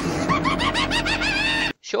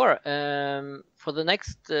 Sure. For the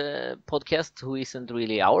next podcast, who isn't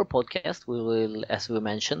really our podcast, we will, as we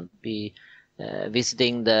mentioned, be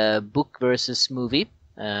visiting the Book versus Movie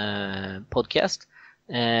podcast,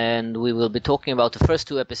 and we will be talking about the first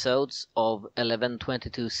two episodes of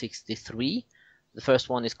 11/22/63. The first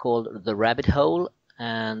one is called The Rabbit Hole,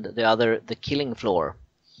 and the other The Killing Floor.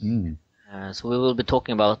 So we will be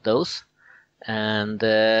talking about those, and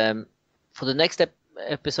for the next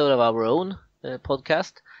episode of our own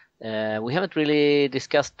podcast, we haven't really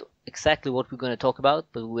discussed exactly what we're going to talk about,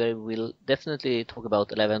 but we will definitely talk about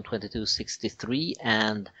 11/22/63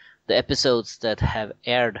 and the episodes that have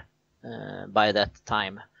aired by that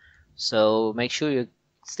time. So make sure you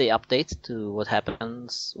stay updated to what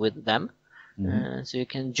happens with them, so you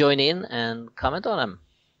can join in and comment on them.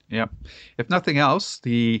 Yeah. If nothing else,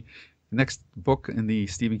 the next book in the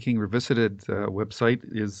Stephen King Revisited website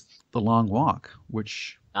is The Long Walk,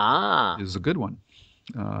 which is a good one.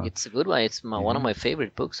 It's a good one. It's one of my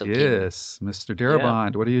favorite books of King. Yes, Mr.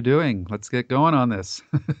 Darabont, what are you doing? Let's get going on this.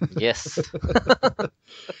 Yes.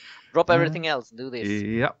 Drop everything else. Do this.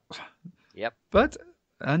 Yep. But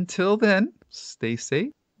until then, stay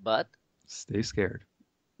safe. But stay scared.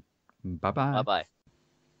 Bye-bye. Bye-bye.